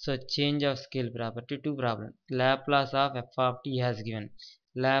 So change of scale property, two problems. Laplace of f of t has given.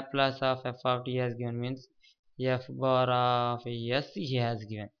 Laplace of f of t has given means f bar of s he has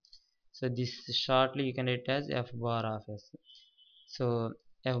given. So this shortly you can write as f bar of s. So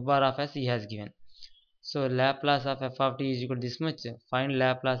f bar of s he has given. So Laplace of f of t is equal to this much. Find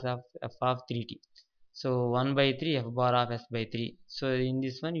Laplace of f of 3t. So 1 by 3 f bar of s by 3. So in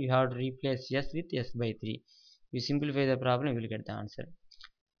this one you have to replace s with s by 3. You simplify the problem, you will get the answer.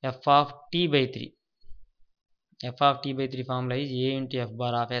 F of t by 3. F of t by 3 formula is a into f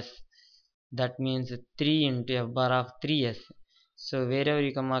bar of s. That means 3 into f bar of 3s. So wherever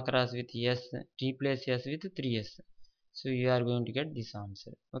you come across with s, replace s with 3s. So you are going to get this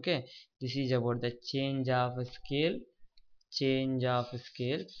answer. Okay, this is about the change of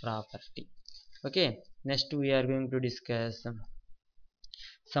scale property. Okay, next we are going to discuss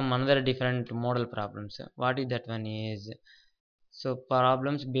some another different model problems. What is that one is? So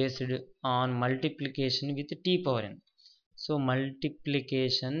problems based on multiplication with t power n. So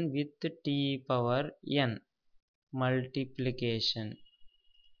multiplication with t power n, multiplication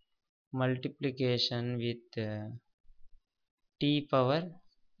with t power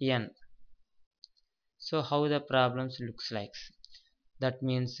n. So how the problems looks like? That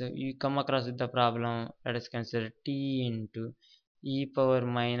means you come across with the problem. Let us consider t into e power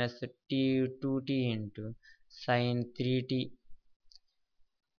minus t 2t into sine 3t.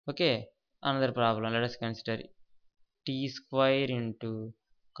 Okay, another problem. Let us consider t square into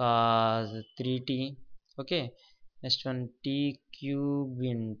cos 3t. Okay, next one t cube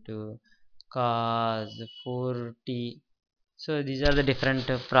into cos 4t. So these are the different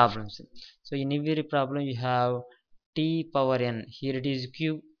problems. So in every problem you have t power n. Here it is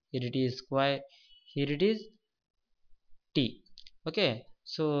cube, here it is square, here it is t. Okay,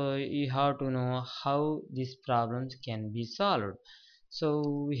 so you have to know how these problems can be solved.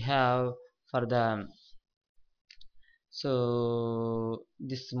 So we have for the so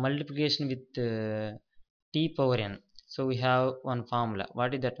this multiplication with t power n. So we have one formula.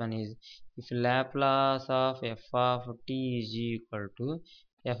 What is that one is, if Laplace of f of t is equal to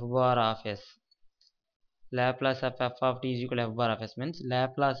f bar of s. Laplace of f of t is equal to f bar of s means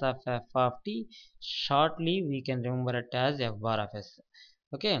Laplace of f of t, shortly we can remember it as f bar of s.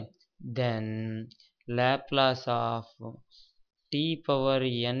 Okay, then Laplace of t power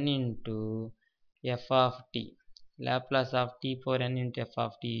n into f of t. Laplace of t power n into f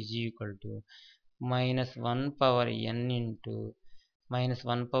of t is equal to minus 1 power n into minus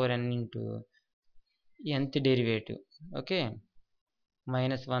 1 power n into nth derivative. Okay,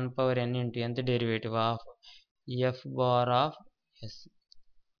 minus 1 power n into nth derivative of f bar of s.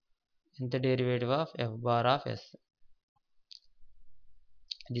 Nth derivative of f bar of s.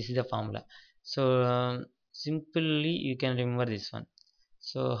 This is the formula. So simply you can remember this one.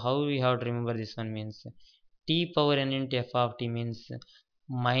 So how we have to remember this one means t power n into f of t means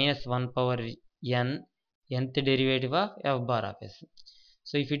minus 1 power n nth derivative of f bar of s.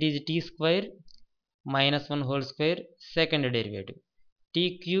 So if it is t square minus 1 whole square second derivative,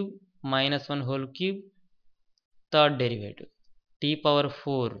 t cube minus 1 whole cube third derivative, t power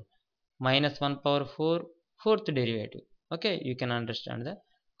 4 minus 1 power 4 fourth derivative. Okay, you can understand the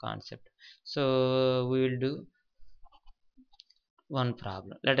concept. So we will do one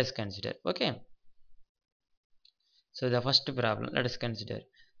problem. Let us consider. Okay, so the first problem, let us consider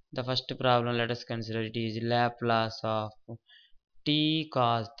it is Laplace of t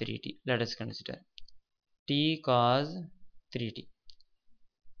cos 3t. Let us consider t cos 3t.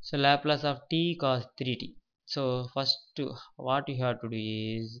 So Laplace of t cos 3t. So first what you have to do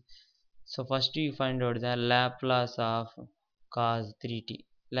is, so first you find out the Laplace of cos 3t.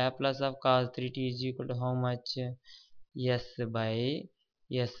 Laplace of cos 3t is equal to how much? S by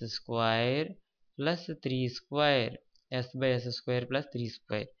s square plus 3 square. S by s square plus 3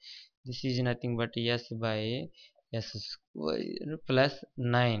 square. This is nothing but s by s square plus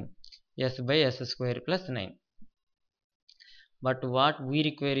 9. S by s square plus 9. But what we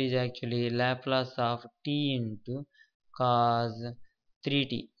require is actually Laplace of t into cos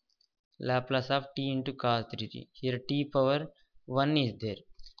 3t. Laplace of t into cos 3t. Here t power 1 is there.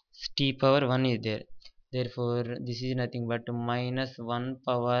 T power 1 is there. Therefore, this is nothing but minus 1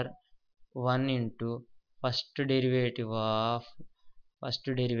 power 1 into first derivative of s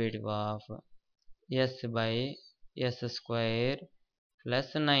by s square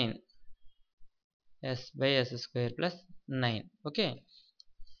plus 9. S by s square plus 9. Okay,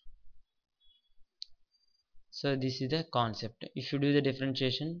 so this is the concept. If you do the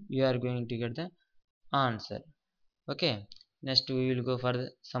differentiation, you are going to get the answer. Okay, next we will go for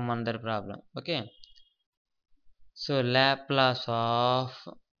some other problem. Okay, so Laplace of,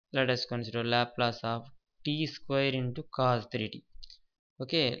 let us consider Laplace of t square into cos 3t.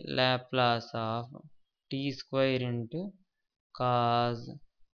 Okay, Laplace of t square into cos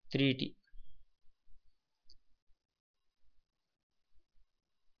 3t.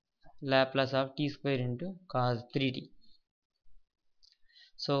 Laplace of t square into cos 3t.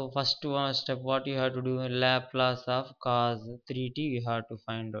 So first one step, what you have to do, Laplace of cos 3t you have to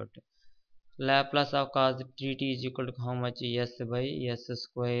find out. Laplace of cos 3t is equal to how much? S by s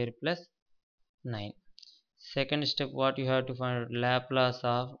square plus 9. Second step, what you have to find out, Laplace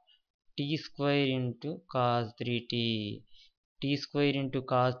of t square into cos 3t. T square into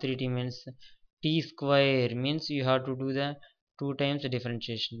cos 3t means t square means you have to do the 2 times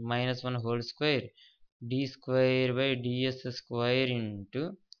differentiation, minus 1 whole square, d square by ds square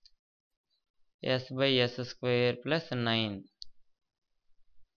into s by s square plus 9,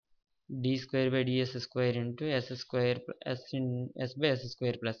 d square by ds square into s square s in s by s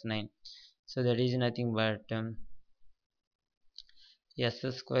square plus 9. So that is nothing but s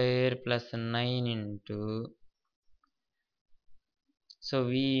square plus 9 into, so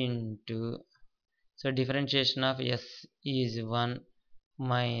v into, so differentiation of s is 1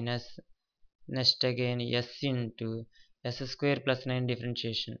 minus Next again s into s square plus 9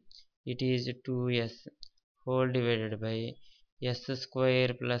 differentiation, it is 2s whole divided by s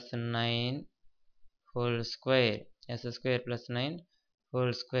square plus 9 whole square, s square plus 9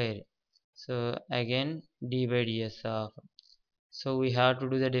 whole square. So again d by ds of, so we have to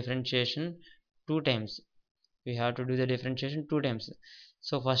do the differentiation two times. We have to do the differentiation two times.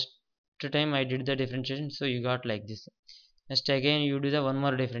 So first time I did the differentiation, so you got like this. Next again you do the one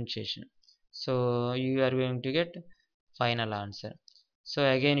more differentiation, so you are going to get final answer. So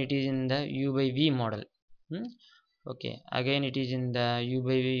again it is in the u by v model. hmm? Okay, again it is in the u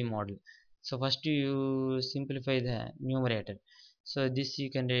by v model. So first you simplify the numerator, so this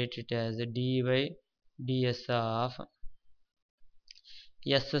you can write it as d by ds of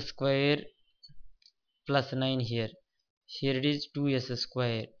s square plus 9 here. Here it is 2s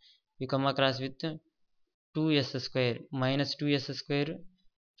square. You come across with 2s square minus 2s square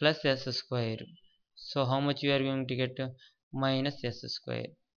plus s square. So how much you are going to get? Minus s square.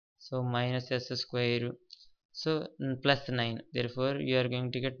 So minus s square. So plus 9. Therefore you are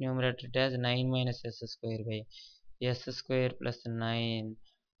going to get numerator as 9 minus s square by s square plus 9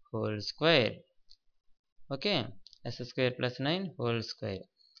 whole square. Okay, s square plus 9 whole square.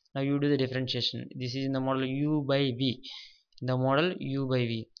 Now you do the differentiation. This is in the model u by v, the model u by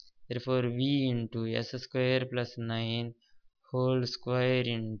v. Therefore v into s square plus 9 whole square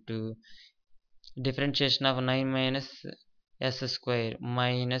into differentiation of 9 minus s square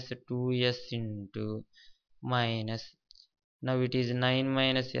minus 2s into minus, now it is 9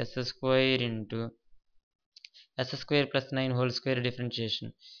 minus s square into s square plus 9 whole square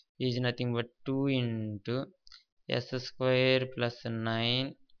differentiation is nothing but 2 into s square plus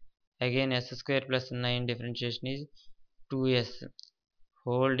 9. Again s square plus 9 differentiation is 2s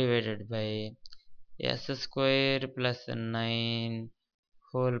whole divided by s square plus 9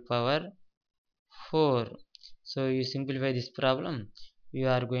 whole power 4. So you simplify this problem, you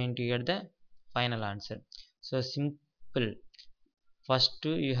are going to get the final answer. So simple. First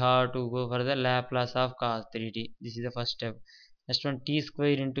you have to go for the Laplace of cos 3t. This is the first step. Next one, t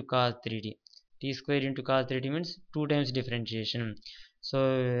square into cos 3t. T square into cos 3t means 2 times differentiation. So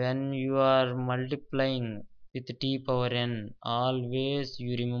when you are multiplying with t power n, always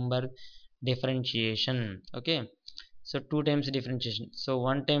you remember differentiation. Okay, so 2 times differentiation. So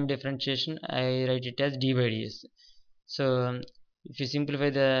 1 time differentiation I write it as d by ds. So if you simplify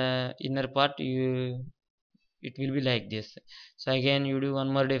the inner part, you it will be like this. So again you do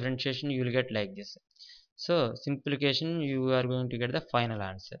one more differentiation, you will get like this. So simplification, you are going to get the final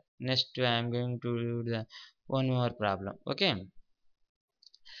answer. Next I am going to do the one more problem. Okay,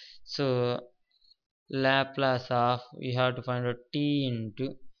 so Laplace of, we have to find out t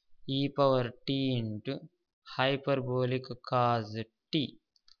into e power t into hyperbolic cos t.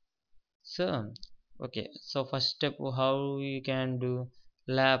 So okay, so first step, how we can do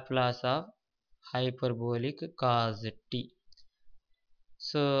Laplace of hyperbolic cos t.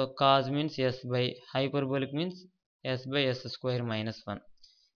 So cos means s by, hyperbolic means s by s square minus 1.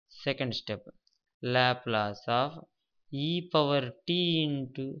 Second step, Laplace of e power t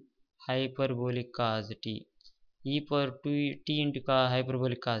into hyperbolic cos t. E power t into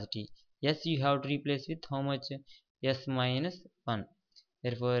hyperbolic cos t. Yes, you have to replace with how much? S minus 1.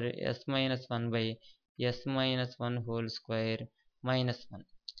 Therefore s minus 1 by s minus 1 whole square minus 1.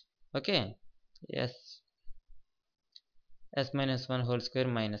 Okay, yes, s minus 1 whole square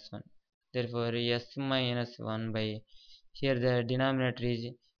minus 1. Therefore s minus 1 by, here the denominator is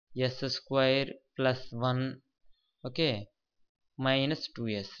s square plus 1. Okay, minus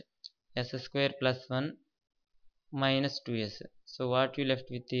 2s, s square plus 1 minus 2s. So what you left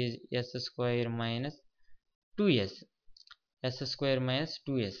with is s square minus 2s, s square minus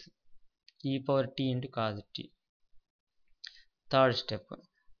 2s, e power t into cos t. Third step,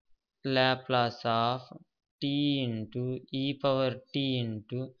 Laplace of t into e power t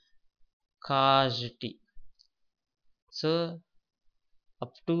into cos t. So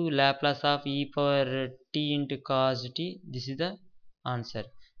up to Laplace of e power t into cos t, this is the answer.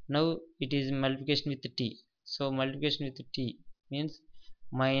 Now it is multiplication with t. So multiplication with t means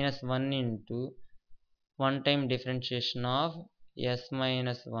minus 1 into 1 time differentiation of s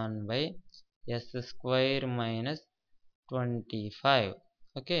minus 1 by s square minus 25.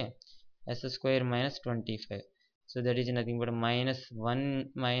 Okay, s square minus 25. So that is nothing but minus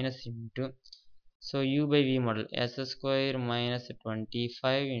 1 minus into, so u by v model, s square minus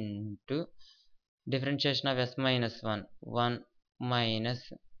 25 into differentiation of s minus 1 1 minus,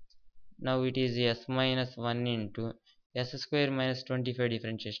 now it is s minus 1 into s square minus 25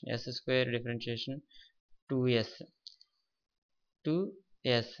 differentiation, s square differentiation 2s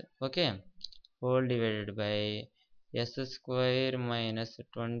 2s. Okay, whole divided by s square minus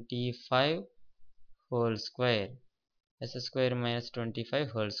 25 whole square, s square minus 25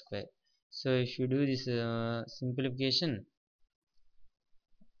 whole square. So if you do this simplification,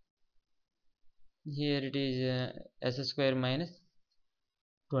 here it is s square minus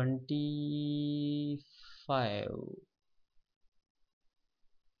 25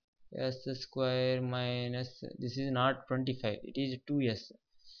 s square minus, this is not 25, it is 2s.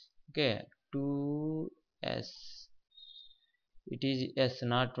 Okay, 2s, it is s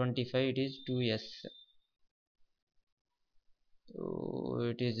not 25, it is 2s. So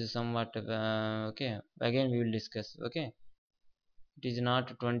it is somewhat okay, again we will discuss. Okay, it is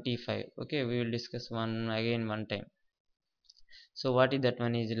not 25. Okay, we will discuss one time. So what is that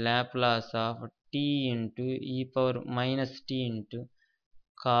one is Laplace of t into e power minus t into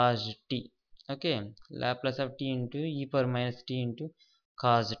cos t. Okay, Laplace of t into e power minus t into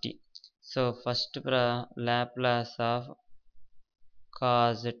cos t. So first Laplace of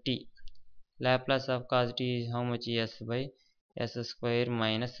cos t. Laplace of cos t is how much? S by s square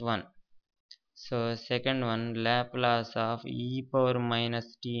minus 1. So second one Laplace of e power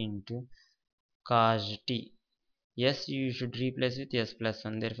minus t into cos t. Yes, you should replace with s plus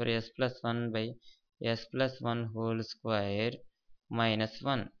 1. Therefore s plus 1 by s plus 1 whole square minus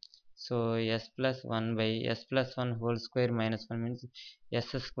 1. So s plus 1 by s plus 1 whole square minus 1 means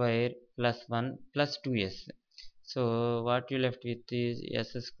s square plus 1 plus 2s. So what you left with is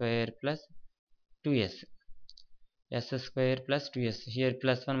s square plus 2s. S square plus 2s. Here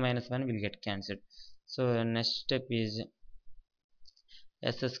plus 1 minus 1 will get cancelled. So next step is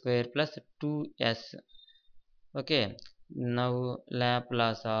s square plus 2s. Okay, now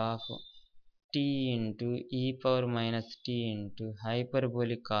Laplace of t into e power minus t into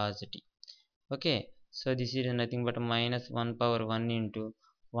hyperbolic cos t. Okay, so this is nothing but minus 1 power 1 into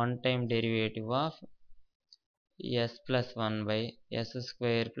one time derivative of s plus 1 by s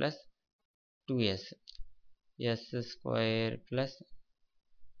square plus 2s. S square plus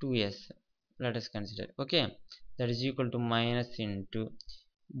 2s, let us consider. Okay, that is equal to minus into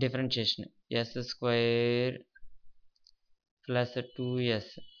differentiation s square plus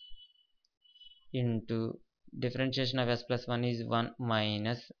 2s into differentiation of s plus 1 is 1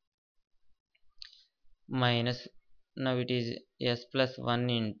 minus, now it is s plus 1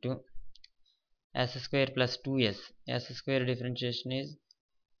 into s square plus 2s. S square differentiation is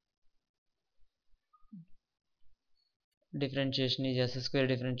s square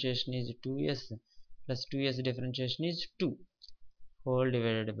differentiation is 2s plus 2s differentiation is 2 whole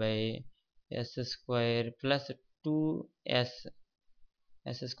divided by s square plus 2s,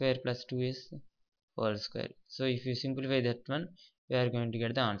 s square plus 2s whole square. So if you simplify that one, you are going to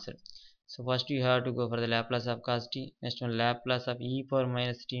get the answer. So first you have to go for the Laplace of cos t, next one Laplace of e power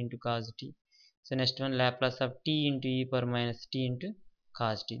minus t into cos t, so next one Laplace of t into e power minus t into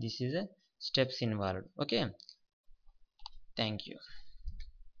cos t. This is the steps involved. Okay, thank you.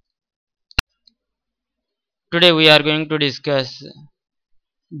 Today we are going to discuss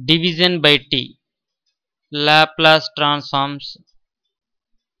division by t, Laplace transforms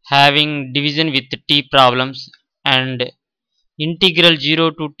having division with t problems, and integral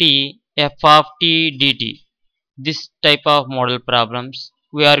 0 to t f of t dt. This type of model problems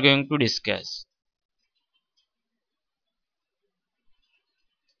we are going to discuss.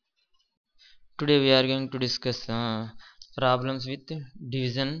 Today we are going to discuss problems with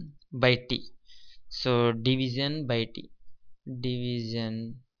division by t. So division by t,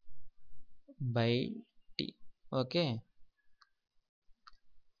 division by t. Okay,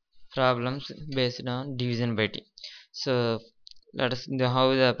 problems based on division by t. So let us know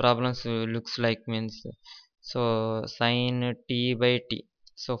how the problems looks like means, so sin t by t,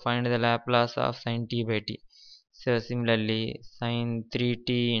 so find the Laplace of sin t by t. So similarly sin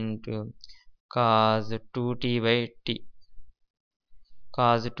 3t into cos 2t by t,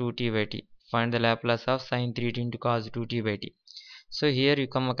 cos 2t by t, find the Laplace of sin 3t into cos 2t by t. So here you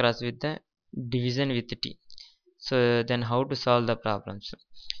come across with the division with t. So then how to solve the problems?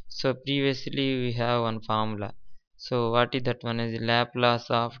 So previously we have one formula. So what is that one? Is Laplace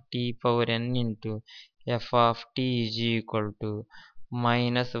of t power n into f of t is equal to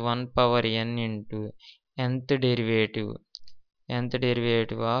minus 1 power n into nth derivative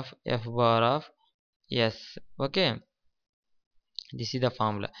of f bar of s. Okay, this is the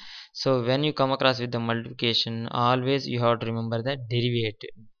formula. So when you come across with the multiplication, always you have to remember the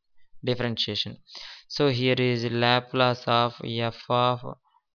derivative differentiation. So here is Laplace of f of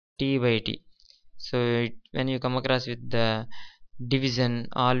t by t. So when you come across with the division,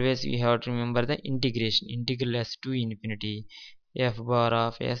 always you have to remember the integration, integral s to infinity f bar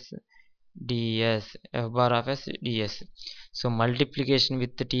of s ds, f bar of s ds. So multiplication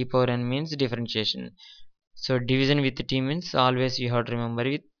with the t power n means differentiation. So division with t means always you have to remember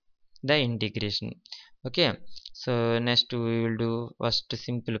with the integration. Okay, so next we will do first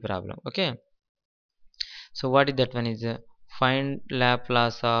simple problem. Okay, so what is that one is find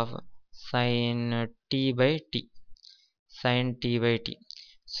Laplace of sin t by t, sin t by t.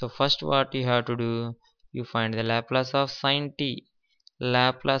 So first what you have to do, you find the Laplace of sin t.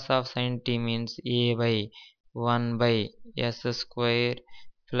 Laplace of sin t means a by 1 by s square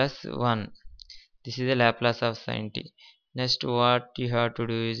plus 1. This is the Laplace of sin t. Next what you have to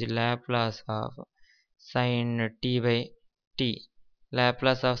do is Laplace of sin t by t.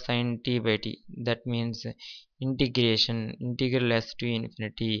 Laplace of sin t by t, that means integration, integral s to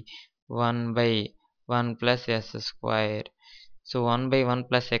infinity 1 by 1 plus s square. So 1 by 1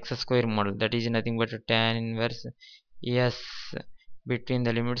 plus x square model, that is nothing but tan inverse s between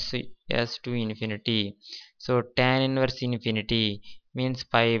the limits s to infinity. So tan inverse infinity means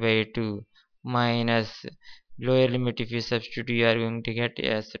pi by 2 minus lower limit, if you substitute you are going to get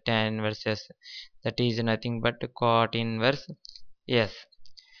s tan inverse s, that is nothing but cot inverse s.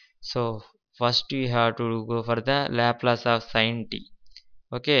 So first you have to go for the Laplace of sin t.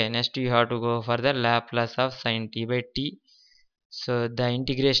 Okay, next you have to go for the Laplace of sin t by t. So the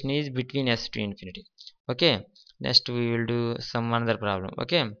integration is between s to infinity. Okay, next we will do some another problem.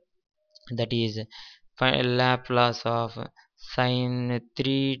 Okay, that is find Laplace of sin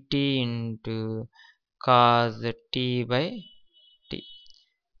 3t into cos t by t.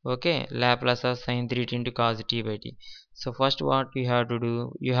 Okay, Laplace of sin 3t into cos t by t. So first what you have to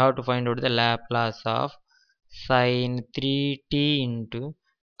do, you have to find out the Laplace of sin 3t into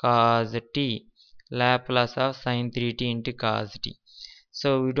cos t. Laplace of sin 3t into cos t.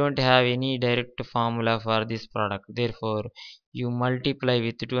 So we don't have any direct formula for this product, therefore you multiply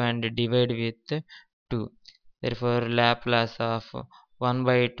with 2 and divide with 2. Therefore Laplace of 1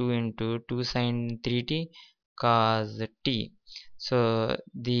 by 2 into 2 sin 3t cos t. So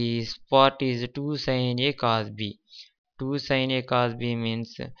the part is 2 sin a cos b. 2 sin a cos b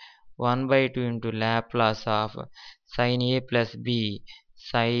means 1 by 2 into Laplace of sin a plus b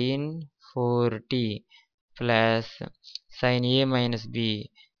sin 4t plus sin a minus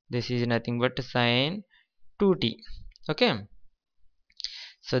b. This is nothing but sin 2t. Okay,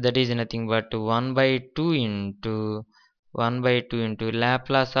 so that is nothing but 1 by 2 into 1 by 2 into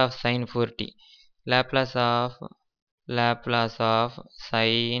Laplace of sin 4t. Laplace of Laplace of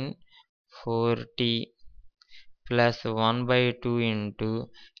sin 4t plus 1 by 2 into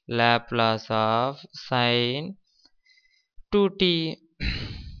Laplace of sin 2t.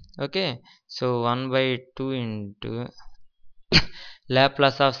 Okay, so 1 by 2 into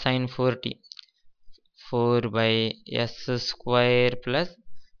Laplace of sin 4t, 4 by s square plus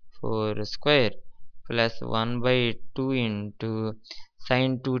 4 square plus 1 by 2 into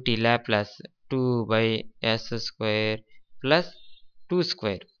sin 2t Laplace 2 by s square plus 2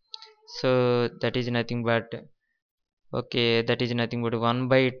 square. So that is nothing but, okay, that is nothing but 1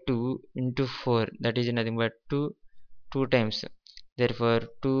 by 2 into 4, that is nothing but 2 times. Therefore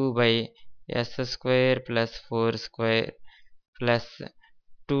 2 by s square plus 4 square plus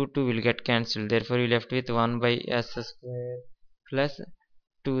 2 will get cancelled, therefore you left with 1 by s square plus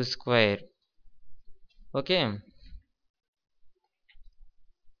 2 square. Okay,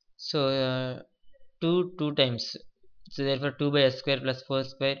 so 2 times, so therefore 2 by s square plus 4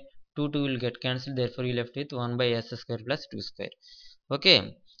 square, 2 will get cancelled, therefore you left with 1 by s square plus 2 square.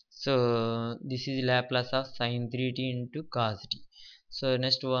 Okay, so this is Laplace of sin 3t into cos t. So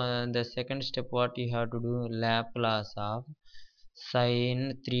next one, the second step, what you have to do, Laplace of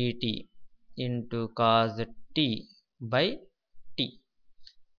sin 3t into cos t by t.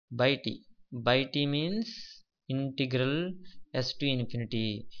 By t means integral s to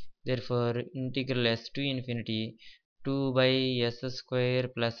infinity. Therefore integral s to infinity 2 by s square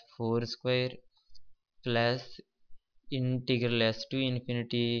plus 4 square plus integral s to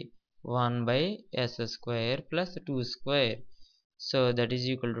infinity 1 by s square plus 2 square. So that is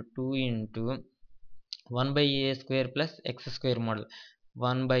equal to 2 into 1 by a square plus x square model.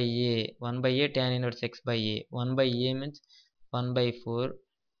 1 by a tan inverse x by a. 1 by a means 1 by 4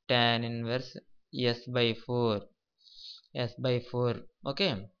 tan inverse s by 4, s by 4.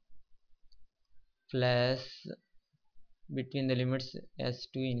 Okay, plus between the limits s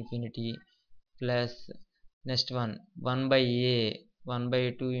to infinity plus next one 1 by a 1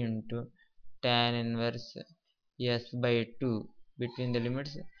 by 2 into tan inverse s by 2 between the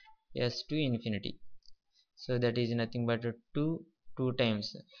limits s to infinity. So that is nothing but 2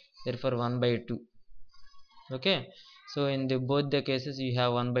 times, therefore 1 by 2. Okay, So in the both the cases you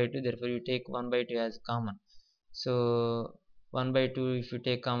have 1 by 2, therefore you take 1 by 2 as common. So 1 by 2 if you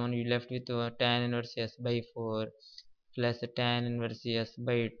take common, you left with tan inverse s by 4 plus tan inverse s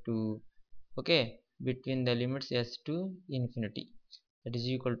by 2. Okay, between the limits s to infinity, that is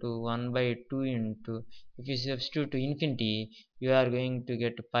equal to 1 by 2 into, if you substitute to infinity, you are going to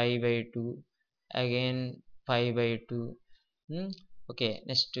get pi by 2, again pi by 2. Okay,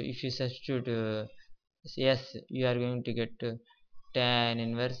 next if you substitute yes, you are going to get tan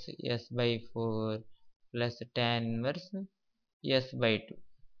inverse s by 4 plus tan inverse s by 2.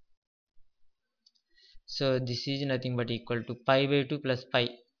 So this is nothing but equal to pi by 2 plus pi.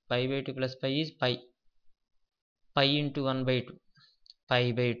 Pi by 2 plus pi is pi. Pi into 1 by 2,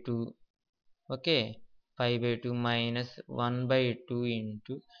 pi by 2. Okay, pi by 2 minus 1 by 2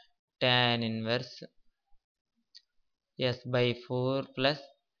 into tan inverse s by 4 plus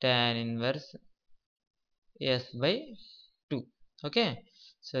tan inverse s by 2. Okay,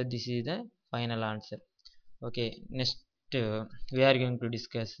 so this is the final answer. Okay, next we are going to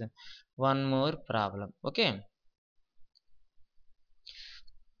discuss one more problem. Okay,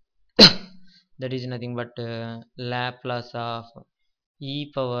 that is nothing but Laplace of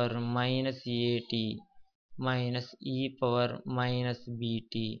e power minus at minus e power minus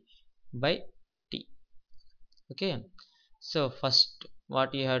bt by t. Okay, so first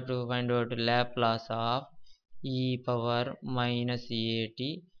what you have to find out, Laplace of e power minus at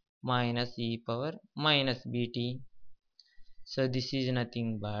minus e power minus bt. So this is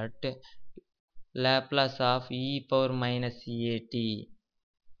nothing but Laplace of e power minus at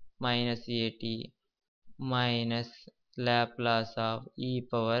minus Laplace of e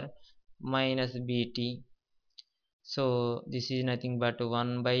power minus bt. So this is nothing but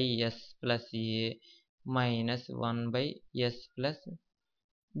 1 by s plus a minus 1 by s plus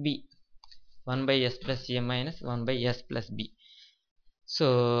b. 1 by s plus a minus 1 by s plus b.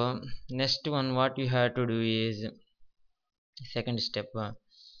 So next one what you have to do is second step,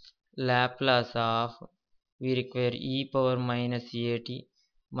 Laplace of, we require e power minus at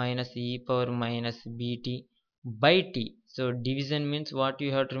minus e power minus bt by t. So division means what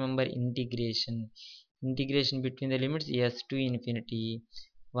you have to remember, integration between the limits s to infinity,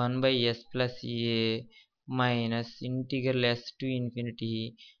 1 by s plus a minus integral s to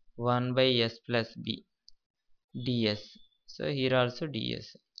infinity 1 by s plus b ds. So here also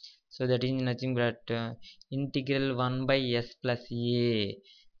ds. So that is nothing but integral 1 by s plus a,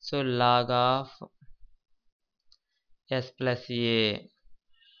 so log of s plus a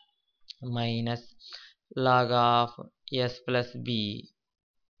minus log of s plus b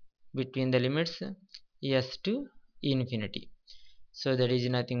between the limits s to infinity. So that is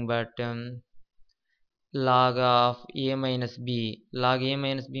nothing but log of a minus b. Log a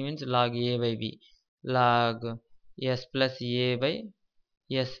minus b means log a by b, log s plus a by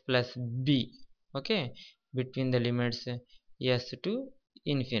s plus b. Okay, between the limits s to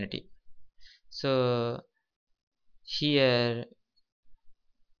infinity. So here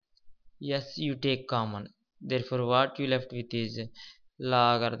yes you take common, therefore what you left with is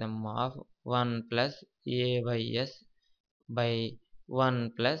logarithm of 1 plus a by s by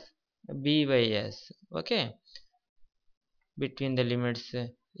 1 plus b by s. Okay, between the limits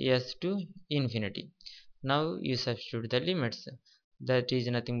s to infinity. Now you substitute the limits, that is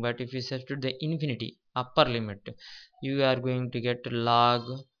nothing but if you substitute the infinity upper limit, you are going to get log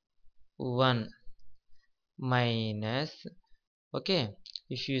 1 minus, okay,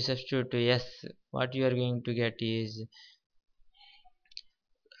 if you substitute s, what you are going to get is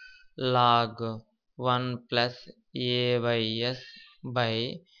log 1 plus a by s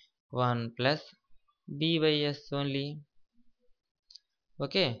by 1 plus b by s only.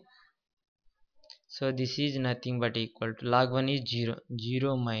 Okay, so this is nothing but equal to log 1 is 0,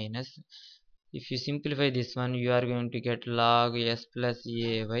 0 minus, if you simplify this one you are going to get log s plus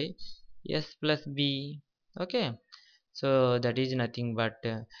a by s plus b. Okay, so that is nothing but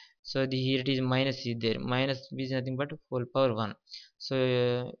so the here it is minus is there, minus b is nothing but whole power 1. So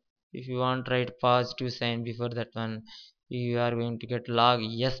if you want write positive sign before that one, you are going to get log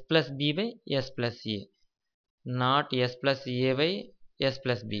s plus b by s plus a, not s plus a by s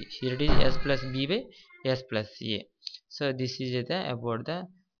plus b, here it is s plus b by s plus a. So this is the about the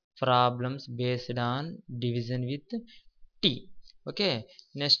problems based on division with t. Okay,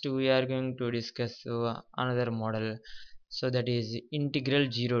 next we are going to discuss another model, so that is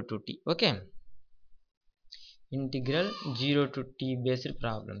integral 0 to t. Okay, integral 0 to t based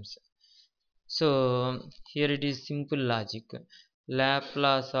problems. So here it is simple logic,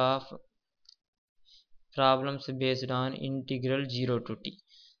 Laplace of problems based on integral 0 to t.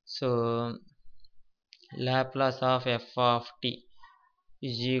 So Laplace of f of t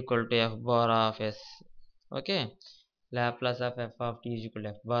is equal to f bar of s. Okay, Laplace of f of t is equal to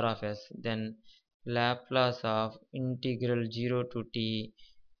f bar of s. Then Laplace of integral 0 to t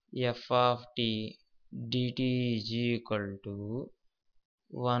f of t dt is equal to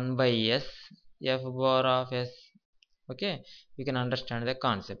 1 by s f bar of s. Okay, you can understand the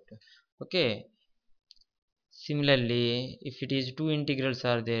concept. Okay, similarly, if it is two integrals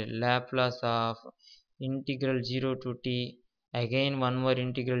are there, Laplace of integral 0 to t, again one more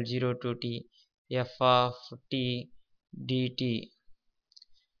integral 0 to t, f of t dt,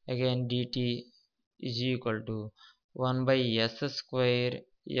 again dt is equal to 1 by s square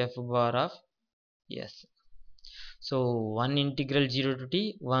f bar of s. So one integral 0 to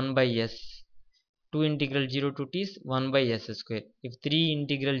t, 1 by s. 2 integral 0 to t is 1 by s square. If 3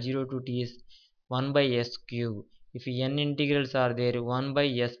 integral 0 to t is 1 by s cube. If n integrals are there, 1 by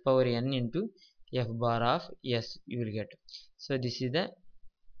s power n into f bar of s you will get. So this is the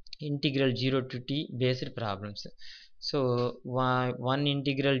integral 0 to t based problems. So one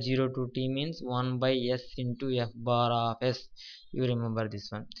integral 0 to t means 1 by s into f bar of s. You remember this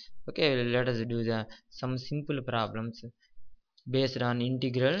one. Okay, let us do the some simple problems based on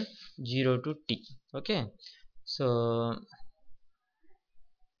integral 0 to t. Okay, so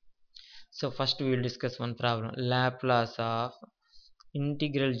first we will discuss one problem. Laplace of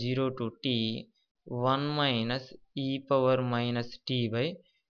integral 0 to t 1 minus e power minus t by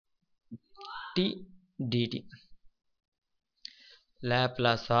t dt.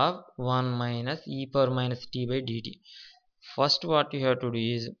 Laplace of 1 minus e power minus t by dt. First what you have to do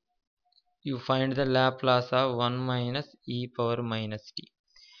is you find the Laplace of 1 minus e power minus t.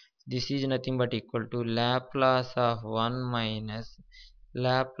 This is nothing but equal to Laplace of 1 minus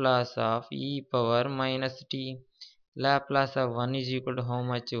Laplace of e power minus t. Laplace of 1 is equal to how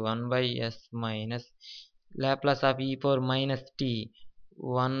much? 1 by s minus Laplace of e power minus t,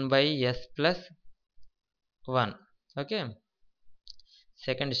 1 by s plus 1. Okay,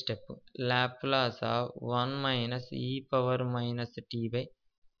 second step, Laplace of 1 minus e power minus t by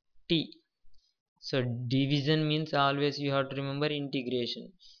t. So division means always you have to remember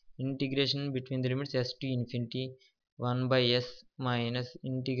integration. Integration between the limits s to infinity 1 by s minus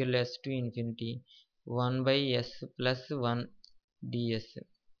integral s to infinity 1 by s plus 1 ds.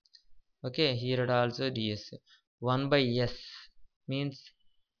 Okay, here also ds. 1 by s means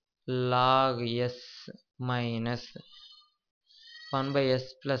log s minus 1 by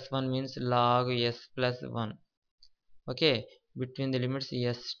s plus 1 means log s plus 1. Okay, between the limits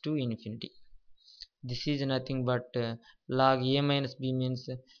s to infinity. This is nothing but log a minus b means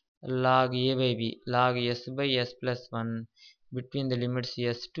log a by b, log s by s plus 1 between the limits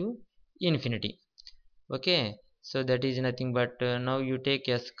s to infinity. Okay, so that is nothing but now you take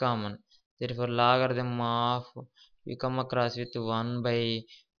s common, therefore logarithm of you come across with 1 by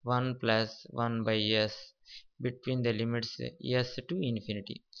 1 plus 1 by s between the limits s to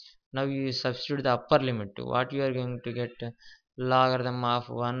infinity. Now you substitute the upper limit, what you are going to get? Logarithm of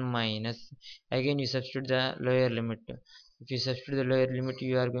 1 minus, again you substitute the lower limit. If you substitute the lower limit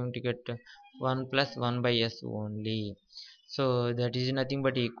you are going to get 1 plus 1 by s only. So that is nothing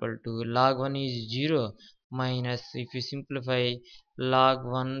but equal to log 1 is 0 minus, if you simplify log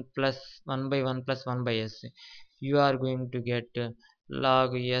 1 plus 1 by 1 plus 1 by s, you are going to get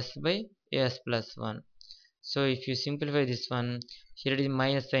log s by s plus 1. So if you simplify this one, here it is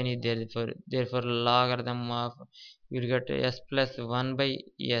minus sign is there, therefore logarithm of you will get s plus 1 by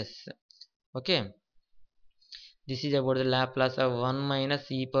s. Okay, this is about the Laplace of 1 minus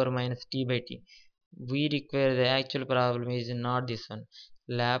e power minus t by t. We require the actual problem is not this one.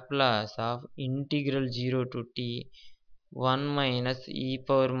 Laplace of integral 0 to t 1 minus e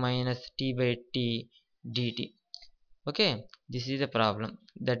power minus t by t dt. Okay, this is the problem.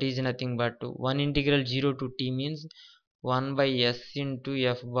 That is nothing but 1 integral 0 to t means 1 by s into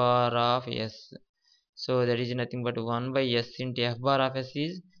f bar of s. So that is nothing but 1 by s into f bar of s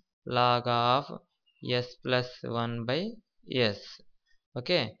is log of s plus 1 by s.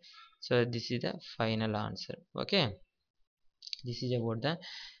 Okay, so this is the final answer. Okay, this is about the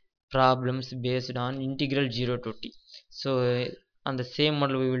problems based on integral 0 to t. So on the same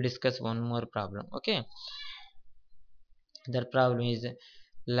model we will discuss one more problem. Okay, that problem is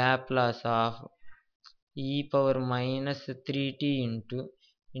Laplace of e power minus 3t into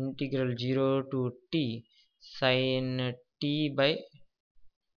integral 0 to t sin t by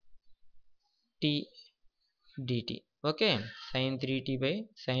t dt. Okay, sin 3t by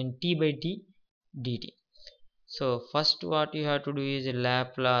sin t by t dt. So first what you have to do is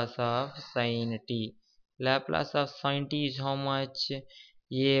Laplace of sin t. Laplace of sin t is how much?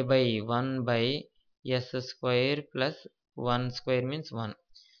 A by 1 by s square plus 1 square means 1.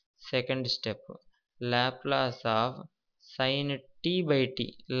 Second step, Laplace of sin t by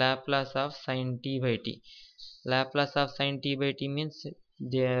t. Laplace of sin t by t. Laplace of sin t by t means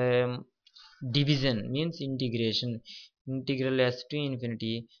the division means integration. Integral s to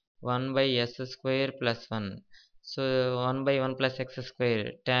infinity 1 by s square plus 1. So 1 by 1 plus x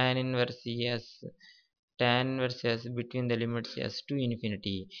square tan inverse s, tan inverse s between the limits s to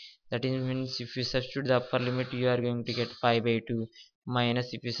infinity. That is means if you substitute the upper limit you are going to get 5 by 2 minus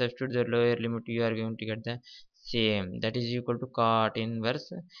if you substitute the lower limit you are going to get the same, that is equal to cot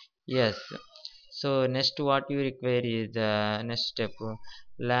inverse yes. So next what you require is the next step,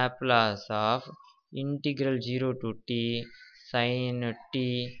 Laplace of integral 0 to t sin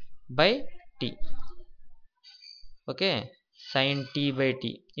t by t. Okay, sin t by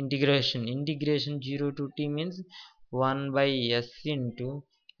t integration 0 to t means 1 by s into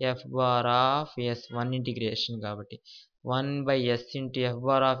f bar of s 1 integration kabatti 1 by s into f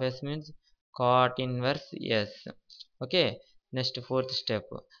bar of s means cot inverse s. Okay, next fourth step,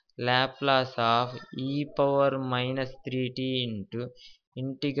 Laplace of e power minus 3t into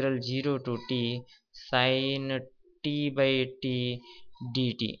integral 0 to t sin t by t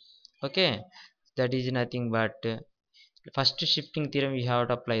dt. Okay, that is nothing but first shifting theorem we have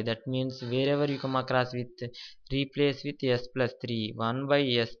to apply. That means wherever you come across with replace with s plus 3 1 by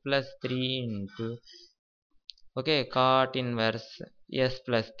s plus 3 into okay cot inverse s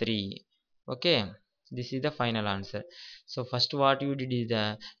plus 3. Okay, this is the final answer. So first what you did is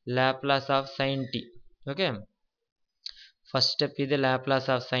the Laplace of sin t. Okay, first step is the Laplace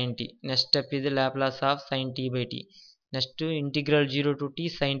of sin t, next step is the Laplace of sin t by t, next to integral 0 to t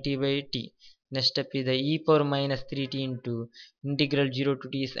sin t by t, next step is the e power minus 3t into integral 0 to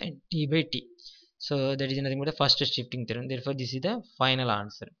t sin t by t. So that is nothing but the first shifting theorem, therefore this is the final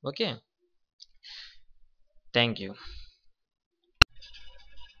answer. Okay, thank you.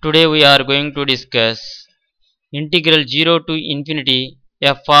 Today we are going to discuss integral 0 to infinity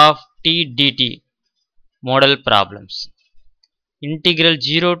f of t dt model problems. Integral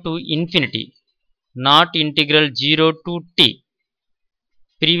 0 to infinity, not integral 0 to t.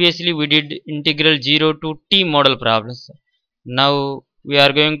 Previously we did integral 0 to t model problems. Now we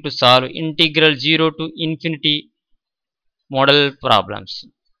are going to solve integral 0 to infinity model problems.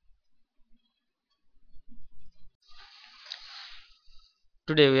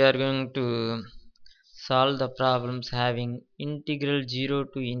 Today we are going to solve the problems having integral 0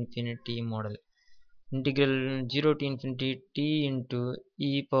 to infinity model. Integral 0 to infinity t into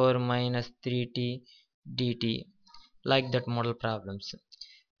e power minus 3t dt, like that model problems.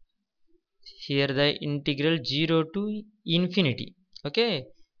 Here the integral 0 to infinity. Okay,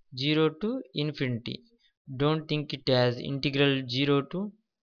 0 to infinity, don't think it as integral 0 to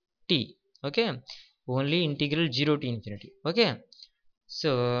t. Okay, only integral 0 to infinity. Okay,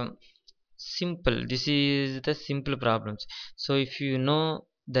 so simple, this is the simple problems. So if you know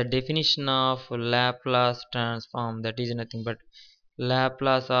the definition of Laplace transform, that is nothing but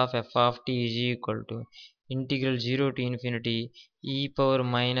Laplace of f of t is equal to integral 0 to infinity e power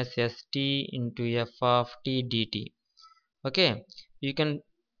minus st into f of t dt. Okay, you can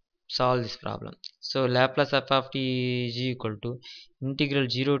solve this problem. So Laplace of t is equal to integral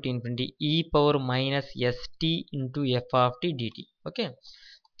 0 to infinity e power minus st into f of t dt. Okay,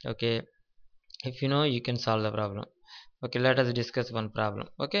 okay, if you know you can solve the problem. Okay, let us discuss one problem.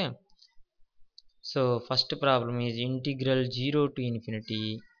 Okay, so first problem is integral 0 to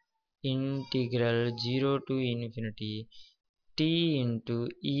infinity integral 0 to infinity t into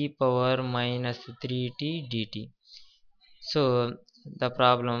e power minus 3t dt. So the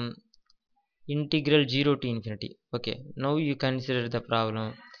problem integral 0 to infinity. Okay, now you consider the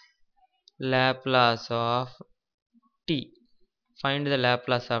problem Laplace of t. Find the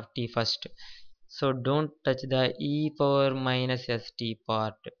Laplace of t first. So don't touch the e power minus st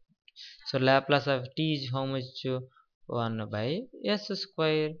part. So Laplace of t is how much? 1 by s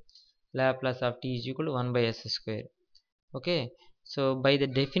square. Laplace of t is equal to 1 by s square. Okay, so by the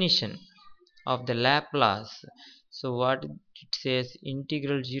definition of the Laplace, so what it says,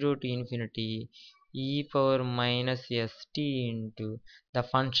 integral 0 to infinity e power minus st into the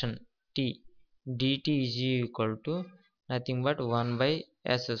function t dt is equal to nothing but 1 by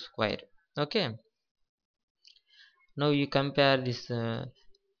s square. Okay, now you compare this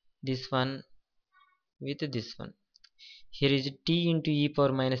one with this one. Here is t into e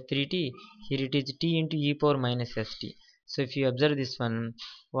power minus 3t, here it is t into e power minus st. So if you observe this one,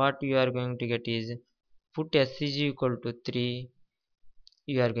 what you are going to get is, put s is equal to 3,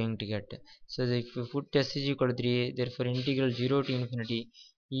 you are going to get. So if you put s is equal to 3, therefore integral 0 to infinity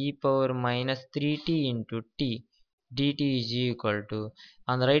e power minus 3t into t dt is equal to,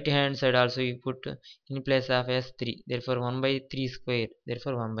 on the right hand side also you put in place of s3, therefore 1 by 3 square,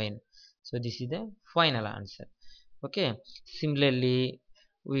 therefore 1 by n. So this is the final answer. Okay, similarly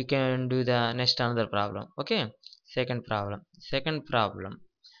we can do the next another problem. Okay, second problem.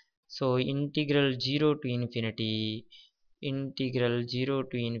 So integral 0 to infinity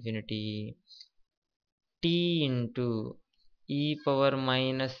t into e power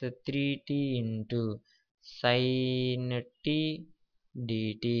minus 3t into sin t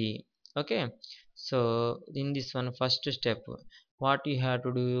dt. Okay, so in this one, first step, what you have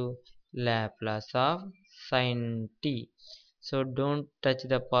to do, Laplace of sin t. So don't touch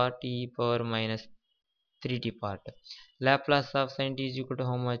the part e power minus 3t part. Laplace of sin t is equal to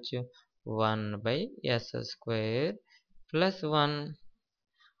how much? 1 by s square plus 1.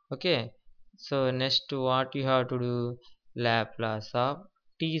 Okay, so next what you have to do, Laplace of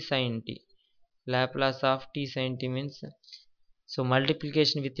t sin t. Laplace of t sin t means, so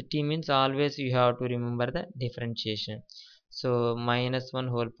multiplication with t means always you have to remember the differentiation. So minus 1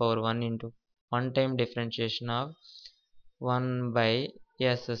 whole power 1 into 1 time differentiation of 1 by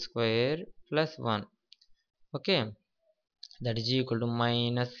s square plus 1. Okay, that is equal to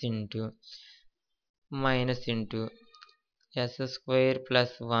minus into s square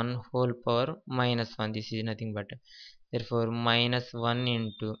plus 1 whole power minus 1. This is nothing but, therefore minus 1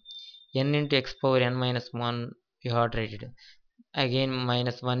 into n into x power n minus 1, you have to write it again,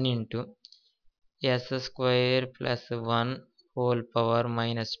 minus 1 into s square plus 1 whole power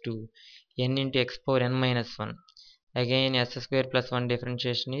minus 2 n into x power n minus 1, again s square plus 1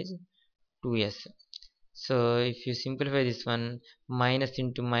 differentiation is 2s. So if you simplify this one, minus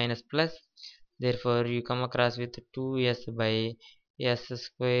into minus plus, therefore you come across with 2s by s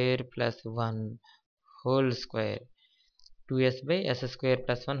square plus 1 whole square, 2s by s square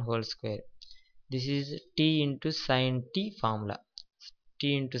plus 1 whole square. This is t into sin t formula,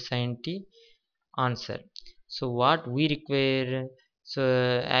 t into sin t answer. So what we require, so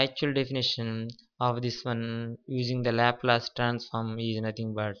actual definition of this one using the Laplace transform is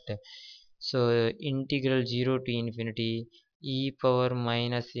nothing but, so integral 0 to infinity e power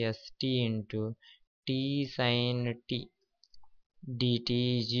minus st into t sin t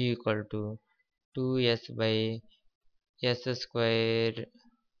dt is equal to 2s by s square.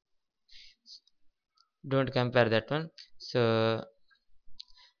 Don't compare that one. So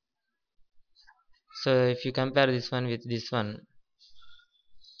if you compare this one with this one,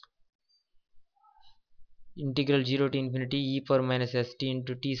 integral 0 to infinity e power minus st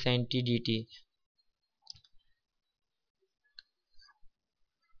into t sin t dt.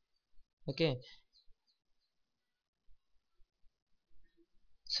 Okay,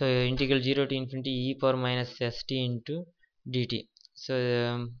 so integral 0 to infinity e power minus st into dt. So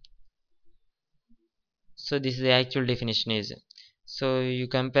so this is the actual definition is, so you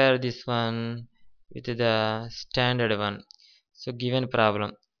compare this one with the standard one. So given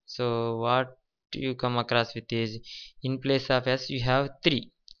problem, so what you come across with is, in place of s you have 3,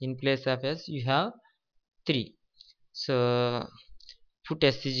 in place of s you have 3. So put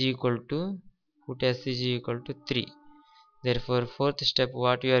s is equal to, put s is equal to 3. Therefore fourth step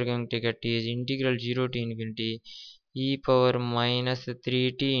what you are going to get is integral 0 to infinity e power minus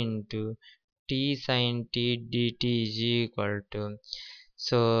 3t into t sin t dt is equal to,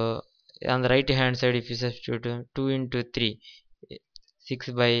 so on the right hand side if you substitute 2 into 3, 6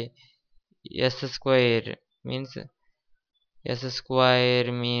 by s square means, s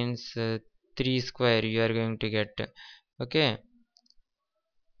square means 3 square you are going to get. Okay,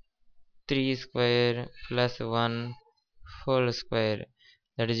 3 square plus 1 whole square,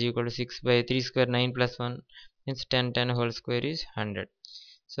 that is equal to 6 by 3 square, 9 plus 1 means 10, 10 whole square is 100.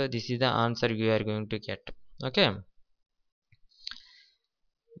 So this is the answer you are going to get. Okay.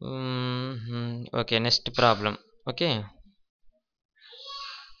 Okay, next problem. Okay,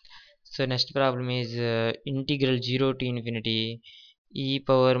 so next problem is integral 0 to infinity e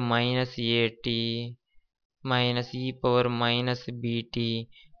power minus at minus e power minus bt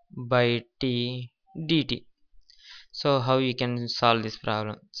by t dt. So how you can solve this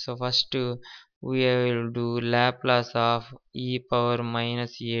problem? So first we will do Laplace of e power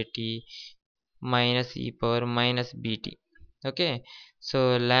minus at minus e power minus bt. Okay,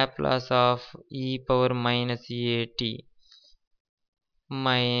 so Laplace of e power minus at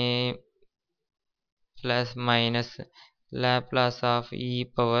my plus minus Laplace of e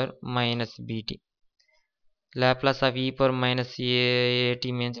power minus bt. Laplace of e power minus at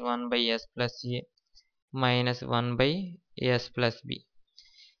means 1 by s plus a minus 1 by s plus b.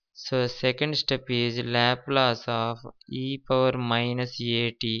 So second step is Laplace of e power minus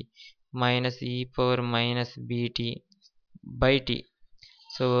at minus e power minus bt by t.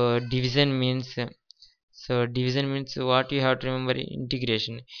 So division means what you have to remember,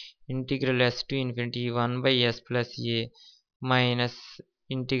 integration. Integral s to infinity 1 by s plus a minus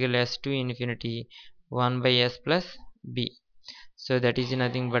integral s to infinity 1 by s plus b. So that is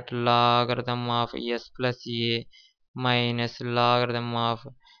nothing but logarithm of s plus a minus logarithm of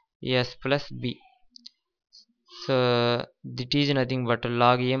s plus b. So that is nothing but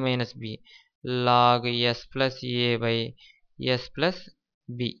log a minus b, log s plus a by s plus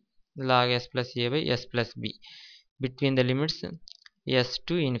b, log s plus a by s plus b, between the limits s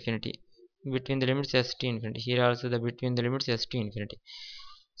to infinity, between the limits s to infinity, here also the between the limits s to infinity.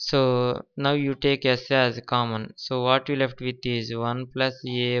 So now you take s as common, so what you left with is 1 plus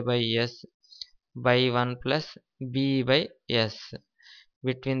a by s by 1 plus b by s,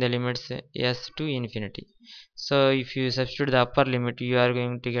 between the limits s to infinity. So if you substitute the upper limit, you are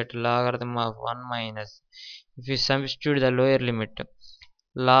going to get logarithm of 1 minus, if you substitute the lower limit,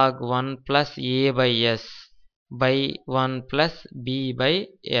 log 1 plus a by s by 1 plus b by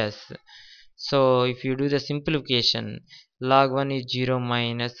s. So if you do the simplification, log 1 is 0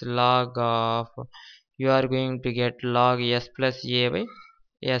 minus log of, you are going to get log s plus a by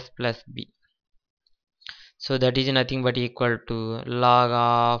s plus b. So that is nothing but equal to log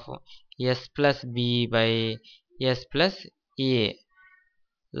of s plus b by s plus a,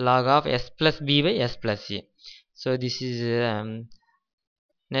 log of s plus b by s plus a. So this is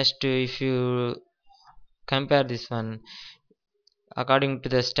next, if you compare this one according to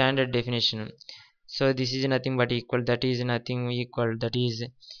the standard definition, so this is nothing but equal, that is nothing equal, that is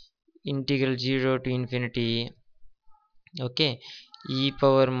integral 0 to infinity, okay, e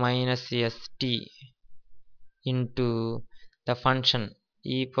power minus st into the function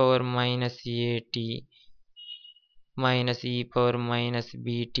e power minus at minus e power minus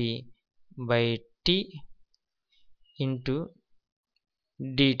bt by t into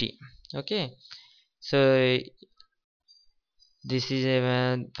dt. Okay, so this is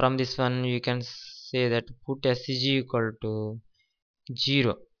from this one you can say that put s is equal to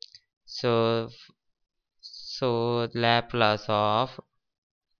 0. So Laplace of,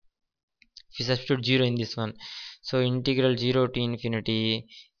 if you substitute 0 in this one, so integral 0 to infinity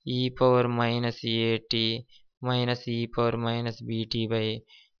e power minus at minus e power minus bt by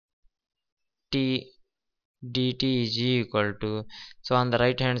t dt is equal to, so on the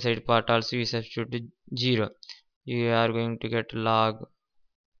right hand side part also you substitute 0, you are going to get log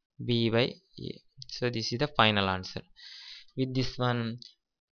b by a. So this is the final answer with this one.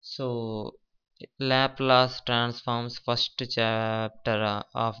 So Laplace transforms first chapter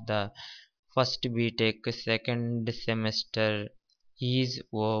of the first BTech second semester is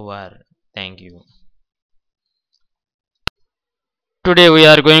over. Thank you. Today we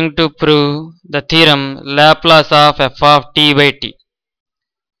are going to prove the theorem Laplace of f of t by t.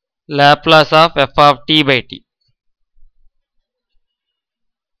 Laplace of f of t by t.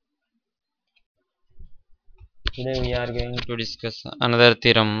 Today we are going to discuss another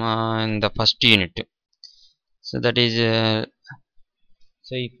theorem in the first unit. So that is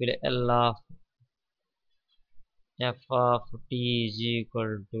so if L of f of t is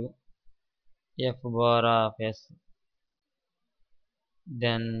equal to f bar of s,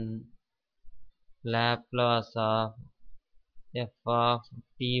 then Laplace of f of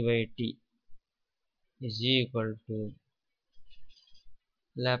t by t is equal to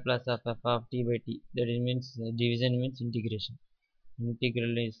Laplace of f of t by t. That is means division means integration.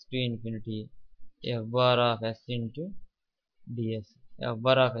 Integral is to infinity f bar of s into ds. F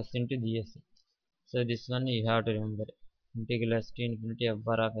bar of s into ds. So this one you have to remember. Integral s to infinity f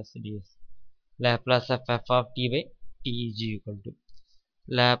bar of s ds. Laplace of f of t by t is equal to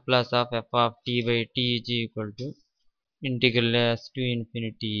Laplace of f of t by t is equal to integral s to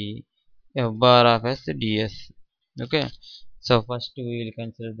infinity f bar of s ds. Okay, so first we will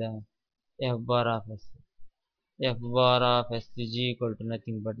consider the f bar of s. F bar of s is equal to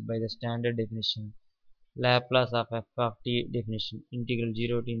nothing but by the standard definition Laplace of f of t definition, integral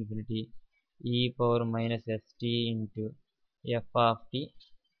 0 to infinity e power minus st into f of t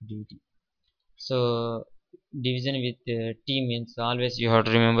dt. So division with t means always you have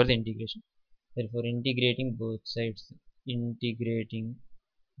to remember the integration. Therefore integrating both sides, integrating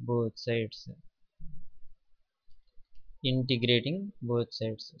both sides.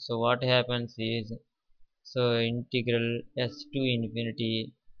 So what happens is, so integral s to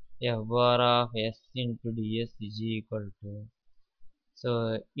infinity f bar of s into ds is equal to, so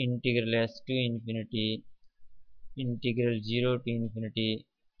integral s to infinity integral 0 to infinity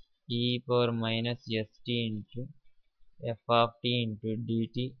e power minus st into f of t into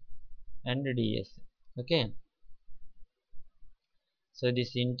dt and ds. Okay, so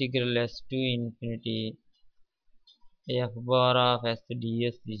this integral s to infinity f bar of s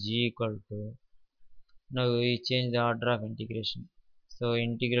ds is equal to, now we change the order of integration. So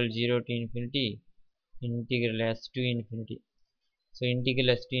integral 0 to infinity integral s to infinity. So integral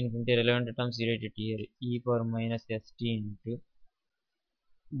s to infinity relevant terms related here e power minus st into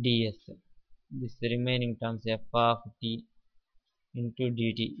ds. This remaining terms f of t into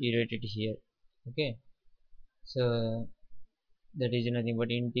dt related here. Okay, so that is nothing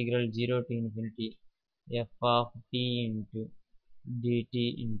but integral 0 to infinity f of t into dt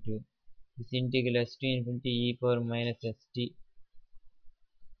into this integral s to infinity e power minus st.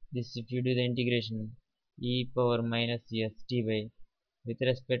 This if you do the integration e power minus st by with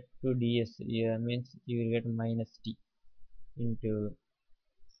respect to ds, yeah, means you will get minus t into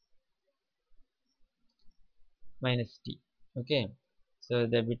minus t. Okay, so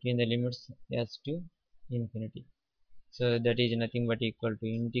the between the limits s to infinity, so that is nothing but equal to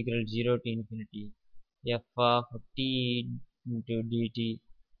integral 0 to infinity f of t into dt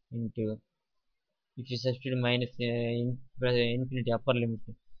into, if you substitute minus infinity upper limit,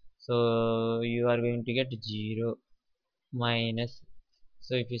 so you are going to get 0 minus,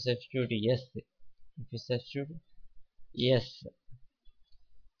 so if you substitute yes, if you substitute yes,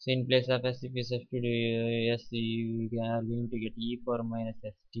 so in place of s if you substitute yes, you are going to get e power minus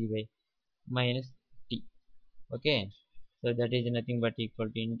st by minus t. Okay, so that is nothing but equal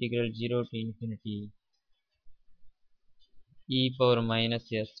to integral 0 to infinity e power minus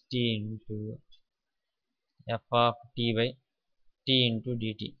st into f of t by t into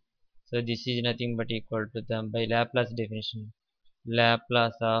dt. So this is nothing but equal to the, by Laplace definition,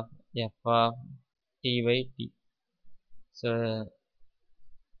 Laplace of f of t by t. So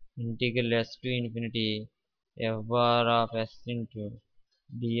integral s to infinity f bar of s into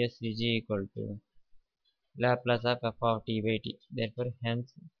ds is equal to Laplace of f of t by t. Therefore,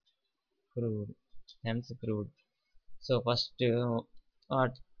 hence proved. Hence proved. So first,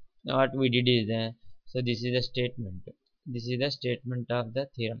 what what we did is, so this is the statement. This is the statement of the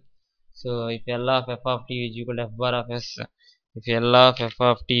theorem. So if L of f of t is equal to f bar of s, if L of f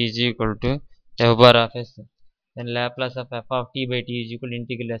of t is equal to f bar of s, then Laplace of f of t by t is equal to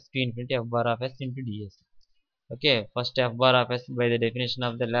integral s to infinity f bar of s into ds. Okay, first f bar of s by the definition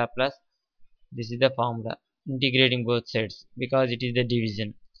of the Laplace, this is the formula, integrating both sides because it is the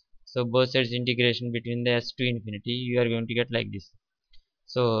division. So both sides integration between the s to infinity, you are going to get like this.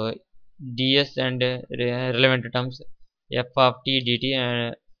 So ds and relevant terms f of t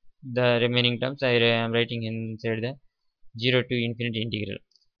dt, the remaining terms I am writing inside the 0 to infinity integral.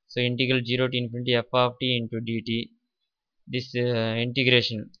 So integral 0 to infinity f of t into dt, this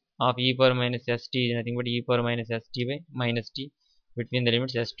integration of e power minus st is nothing but e power minus st by minus t between the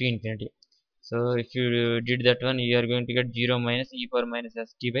limits s to infinity. So if you did that one, you are going to get 0 minus e power minus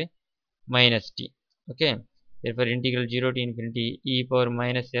st by minus t. Okay, therefore integral 0 to infinity e power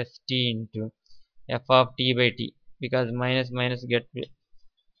minus st into f of t by t, because minus minus get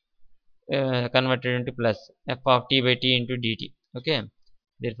converted into plus f of t by t into dt. Okay,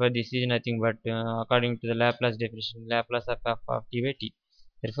 therefore this is nothing but according to the Laplace definition, Laplace of f of t by t.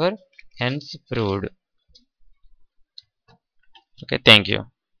 Therefore hence proved. Okay, thank you.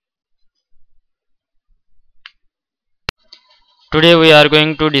 Today we are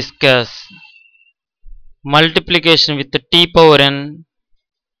going to discuss multiplication with the t power n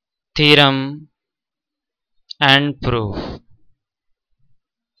theorem and proof.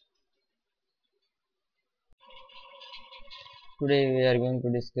 Today we are going to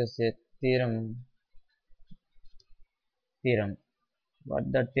discuss a theorem.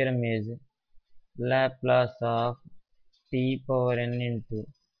 What the theorem is, Laplace of t power n into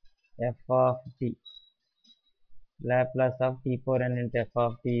f of t. Laplace of t power n into f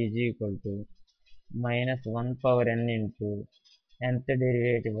of t is equal to minus 1 power n into nth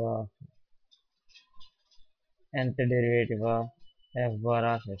derivative of f bar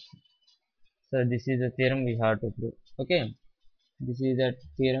of s. So this is the theorem we have to prove. Okay, this is the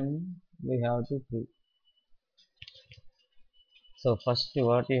theorem we have to prove. So first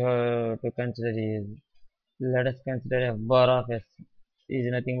what you have to consider is, let us consider f bar of s is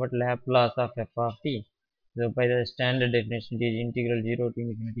nothing but Laplace of f of t. So by the standard definition, it is integral 0 to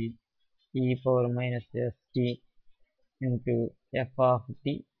infinity e power minus st into f of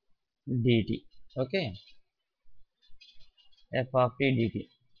t dt. Okay, f of t dt.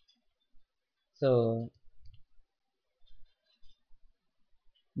 So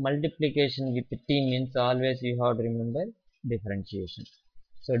multiplication with t means always you have to remember differentiation.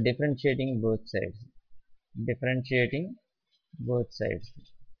 So So differentiating both sides. Differentiating both sides.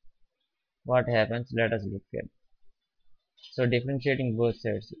 What happens? Let us look at. So differentiating both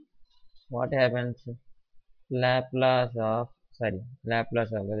sides. What happens? Laplace of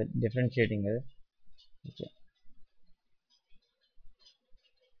Laplace of differentiating okay.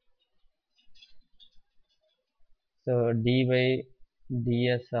 So d by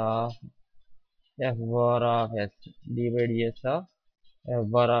ds of f bar of s, d by ds of f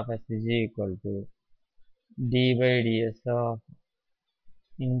bar of s is equal to d by ds of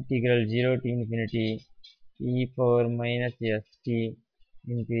integral 0 to infinity e power minus st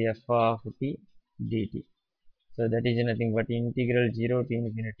into f of t dt. So that is nothing but integral 0 to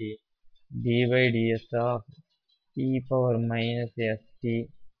infinity d by ds of e power minus st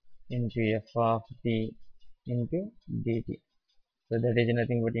into f of t into dt. So that is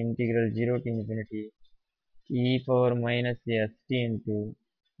nothing but integral 0 to infinity e power minus st into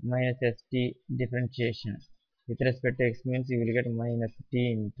minus st differentiation. With respect to x means you will get minus t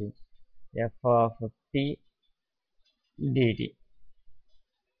into f of t dt.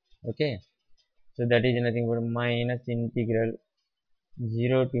 Okay. So that is nothing but minus integral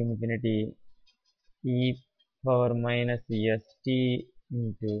 0 to infinity e power minus st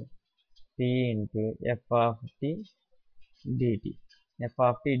into t into f of t dt. f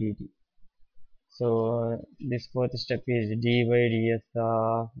of t dt. So this fourth step is d by ds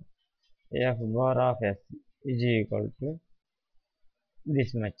of f bar of s is equal to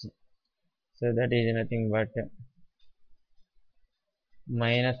this much. So that is nothing but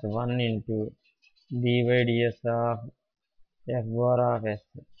minus 1 into d by ds of f bar of s,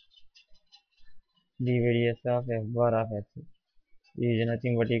 d by ds of f bar of s is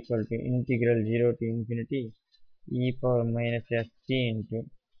nothing but equal to integral 0 to infinity e power minus st into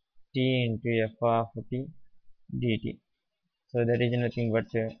t into f of t dt. So that is nothing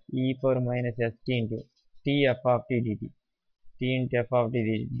but e power minus st into t f of t dt. T into f of t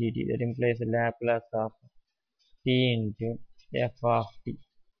dt. That implies Laplace of t into f of t.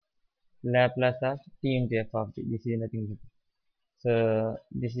 Laplace of t into f of t. This is nothing but. So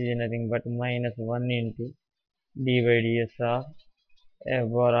this is nothing but minus 1 into d by ds of f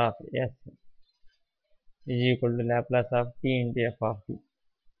bar of s is equal to Laplace of t into f of t.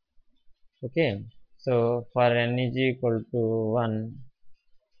 Okay. So for n is equal to 1,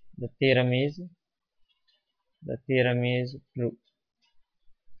 the theorem is true.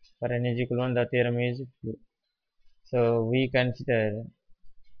 For n is equal to 1, the theorem is true. So we consider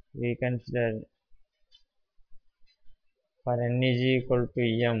for n is equal to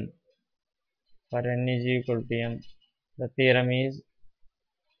m, for n is equal to m, the theorem is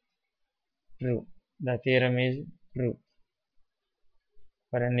true. The theorem is true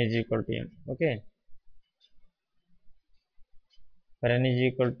for n is equal to m. Okay. For n is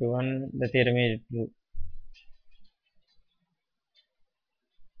equal to 1, the theorem is true.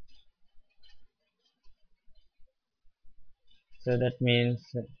 So that means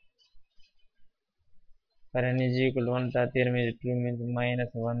for n is equal to 1, the theorem is true means minus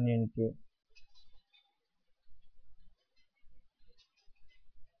 1 into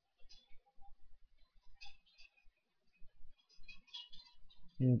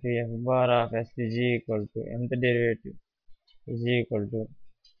f bar of s is equal to mth derivative is equal to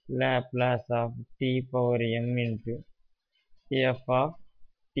Laplace of t power m into f of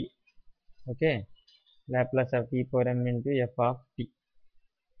t. Okay. Laplace of t power m into f of t.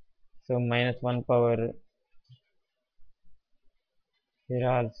 So minus 1 power here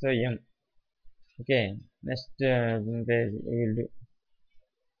also m. Okay. Next page we will do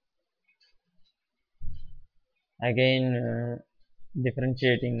again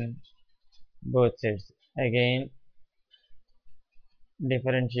differentiating both sides. Again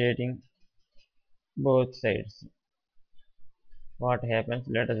differentiating both sides. What happens?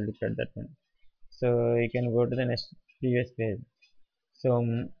 Let us look at that one. So you can go to the next previous page. So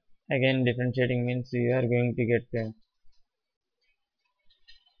again differentiating means you are going to get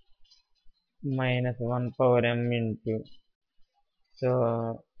minus 1 power m into so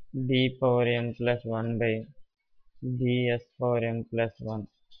d power m plus 1 by ds power m plus 1,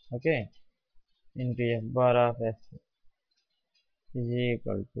 okay, into f bar of s is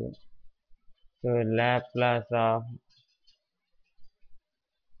equal to so Laplace of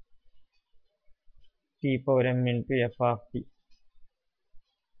t power m into f of t.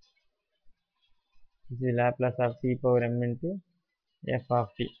 This is Laplace of t power m into f of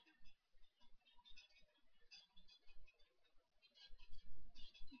t.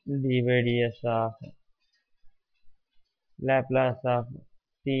 d by ds of Laplace of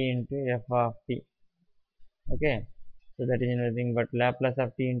t into f of t. Okay. So that is nothing but Laplace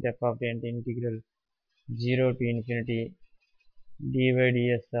of t into f of t and integral 0 to infinity dy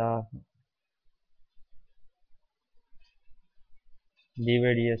ds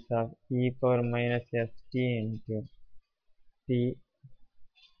of e power minus st into t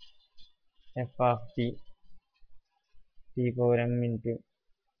f of t power m into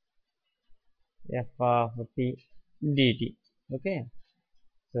f of t dt. Okay,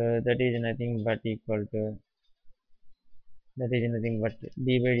 so that is nothing but equal to d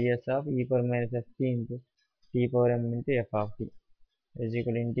by ds of e power minus st into t power m into f of t is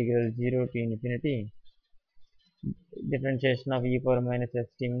equal to integral 0 to infinity differentiation of e power minus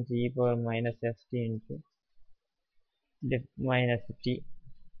st means e power minus st into minus t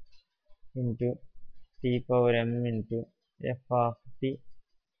into t power m into f of t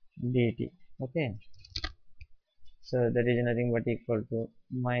dt. Okay, so that is nothing but equal to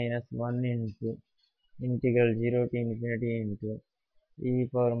minus 1 into integral 0 to infinity into e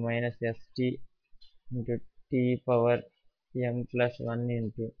power minus st into t power m plus 1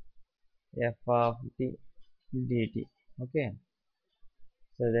 into f of t dt. Okay,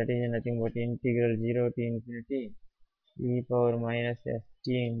 so that is nothing but integral 0 to infinity e power minus st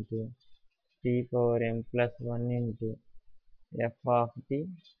into t power m plus 1 into f of t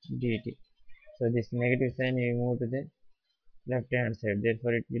dt. So this negative sign we move to the left hand side,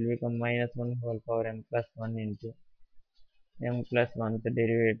 therefore it will become minus 1 whole power m plus 1 into m plus 1 the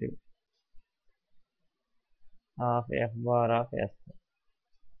derivative of f bar of s.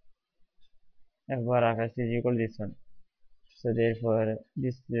 F bar of s is equal to this one. So therefore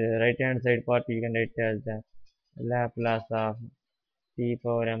this right hand side part you can write as the Laplace of t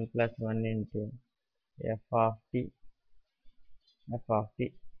power m plus 1 into f of t.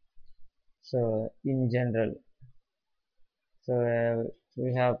 So in general, so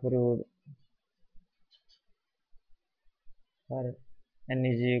we have proved for n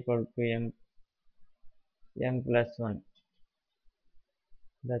is equal to m plus 1.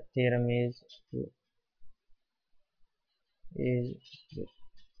 The theorem is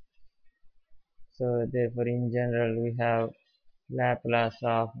so therefore in general we have Laplace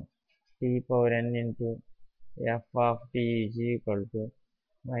of t power n into f of t is equal to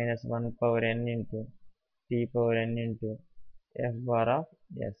minus 1 power n into t power n into f bar of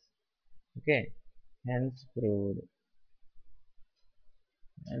s. Okay, hence proved.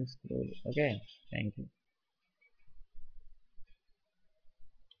 Okay, thank you.